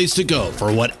is the place to go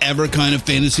for whatever kind of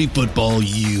fantasy football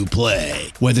you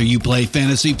play. Whether you play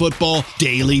fantasy football,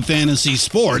 daily fantasy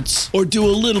sports, or do a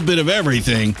little bit of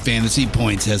everything, Fantasy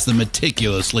Points has the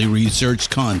meticulously researched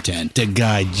content to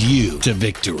guide you to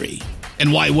victory.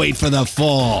 And why wait for the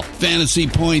fall? Fantasy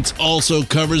Points also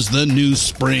covers the new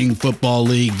spring football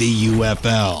league, the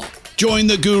UFL. Join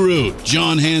the guru,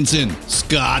 John Hansen,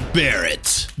 Scott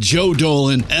Barrett, Joe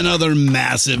Dolan, and other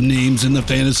massive names in the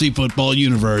fantasy football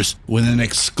universe with an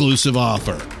exclusive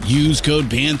offer. Use code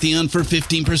Pantheon for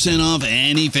 15% off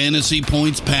any Fantasy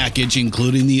Points package,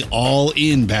 including the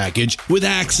all-in package, with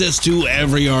access to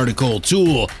every article,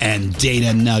 tool, and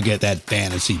data nugget that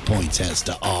Fantasy Points has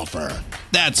to offer.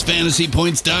 That's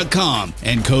FantasyPoints.com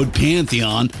and code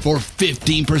Pantheon for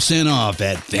 15% off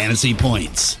at Fantasy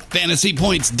Points.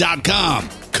 FantasyPoints.com,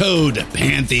 code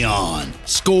Pantheon.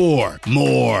 Score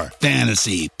more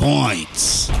fantasy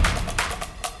points.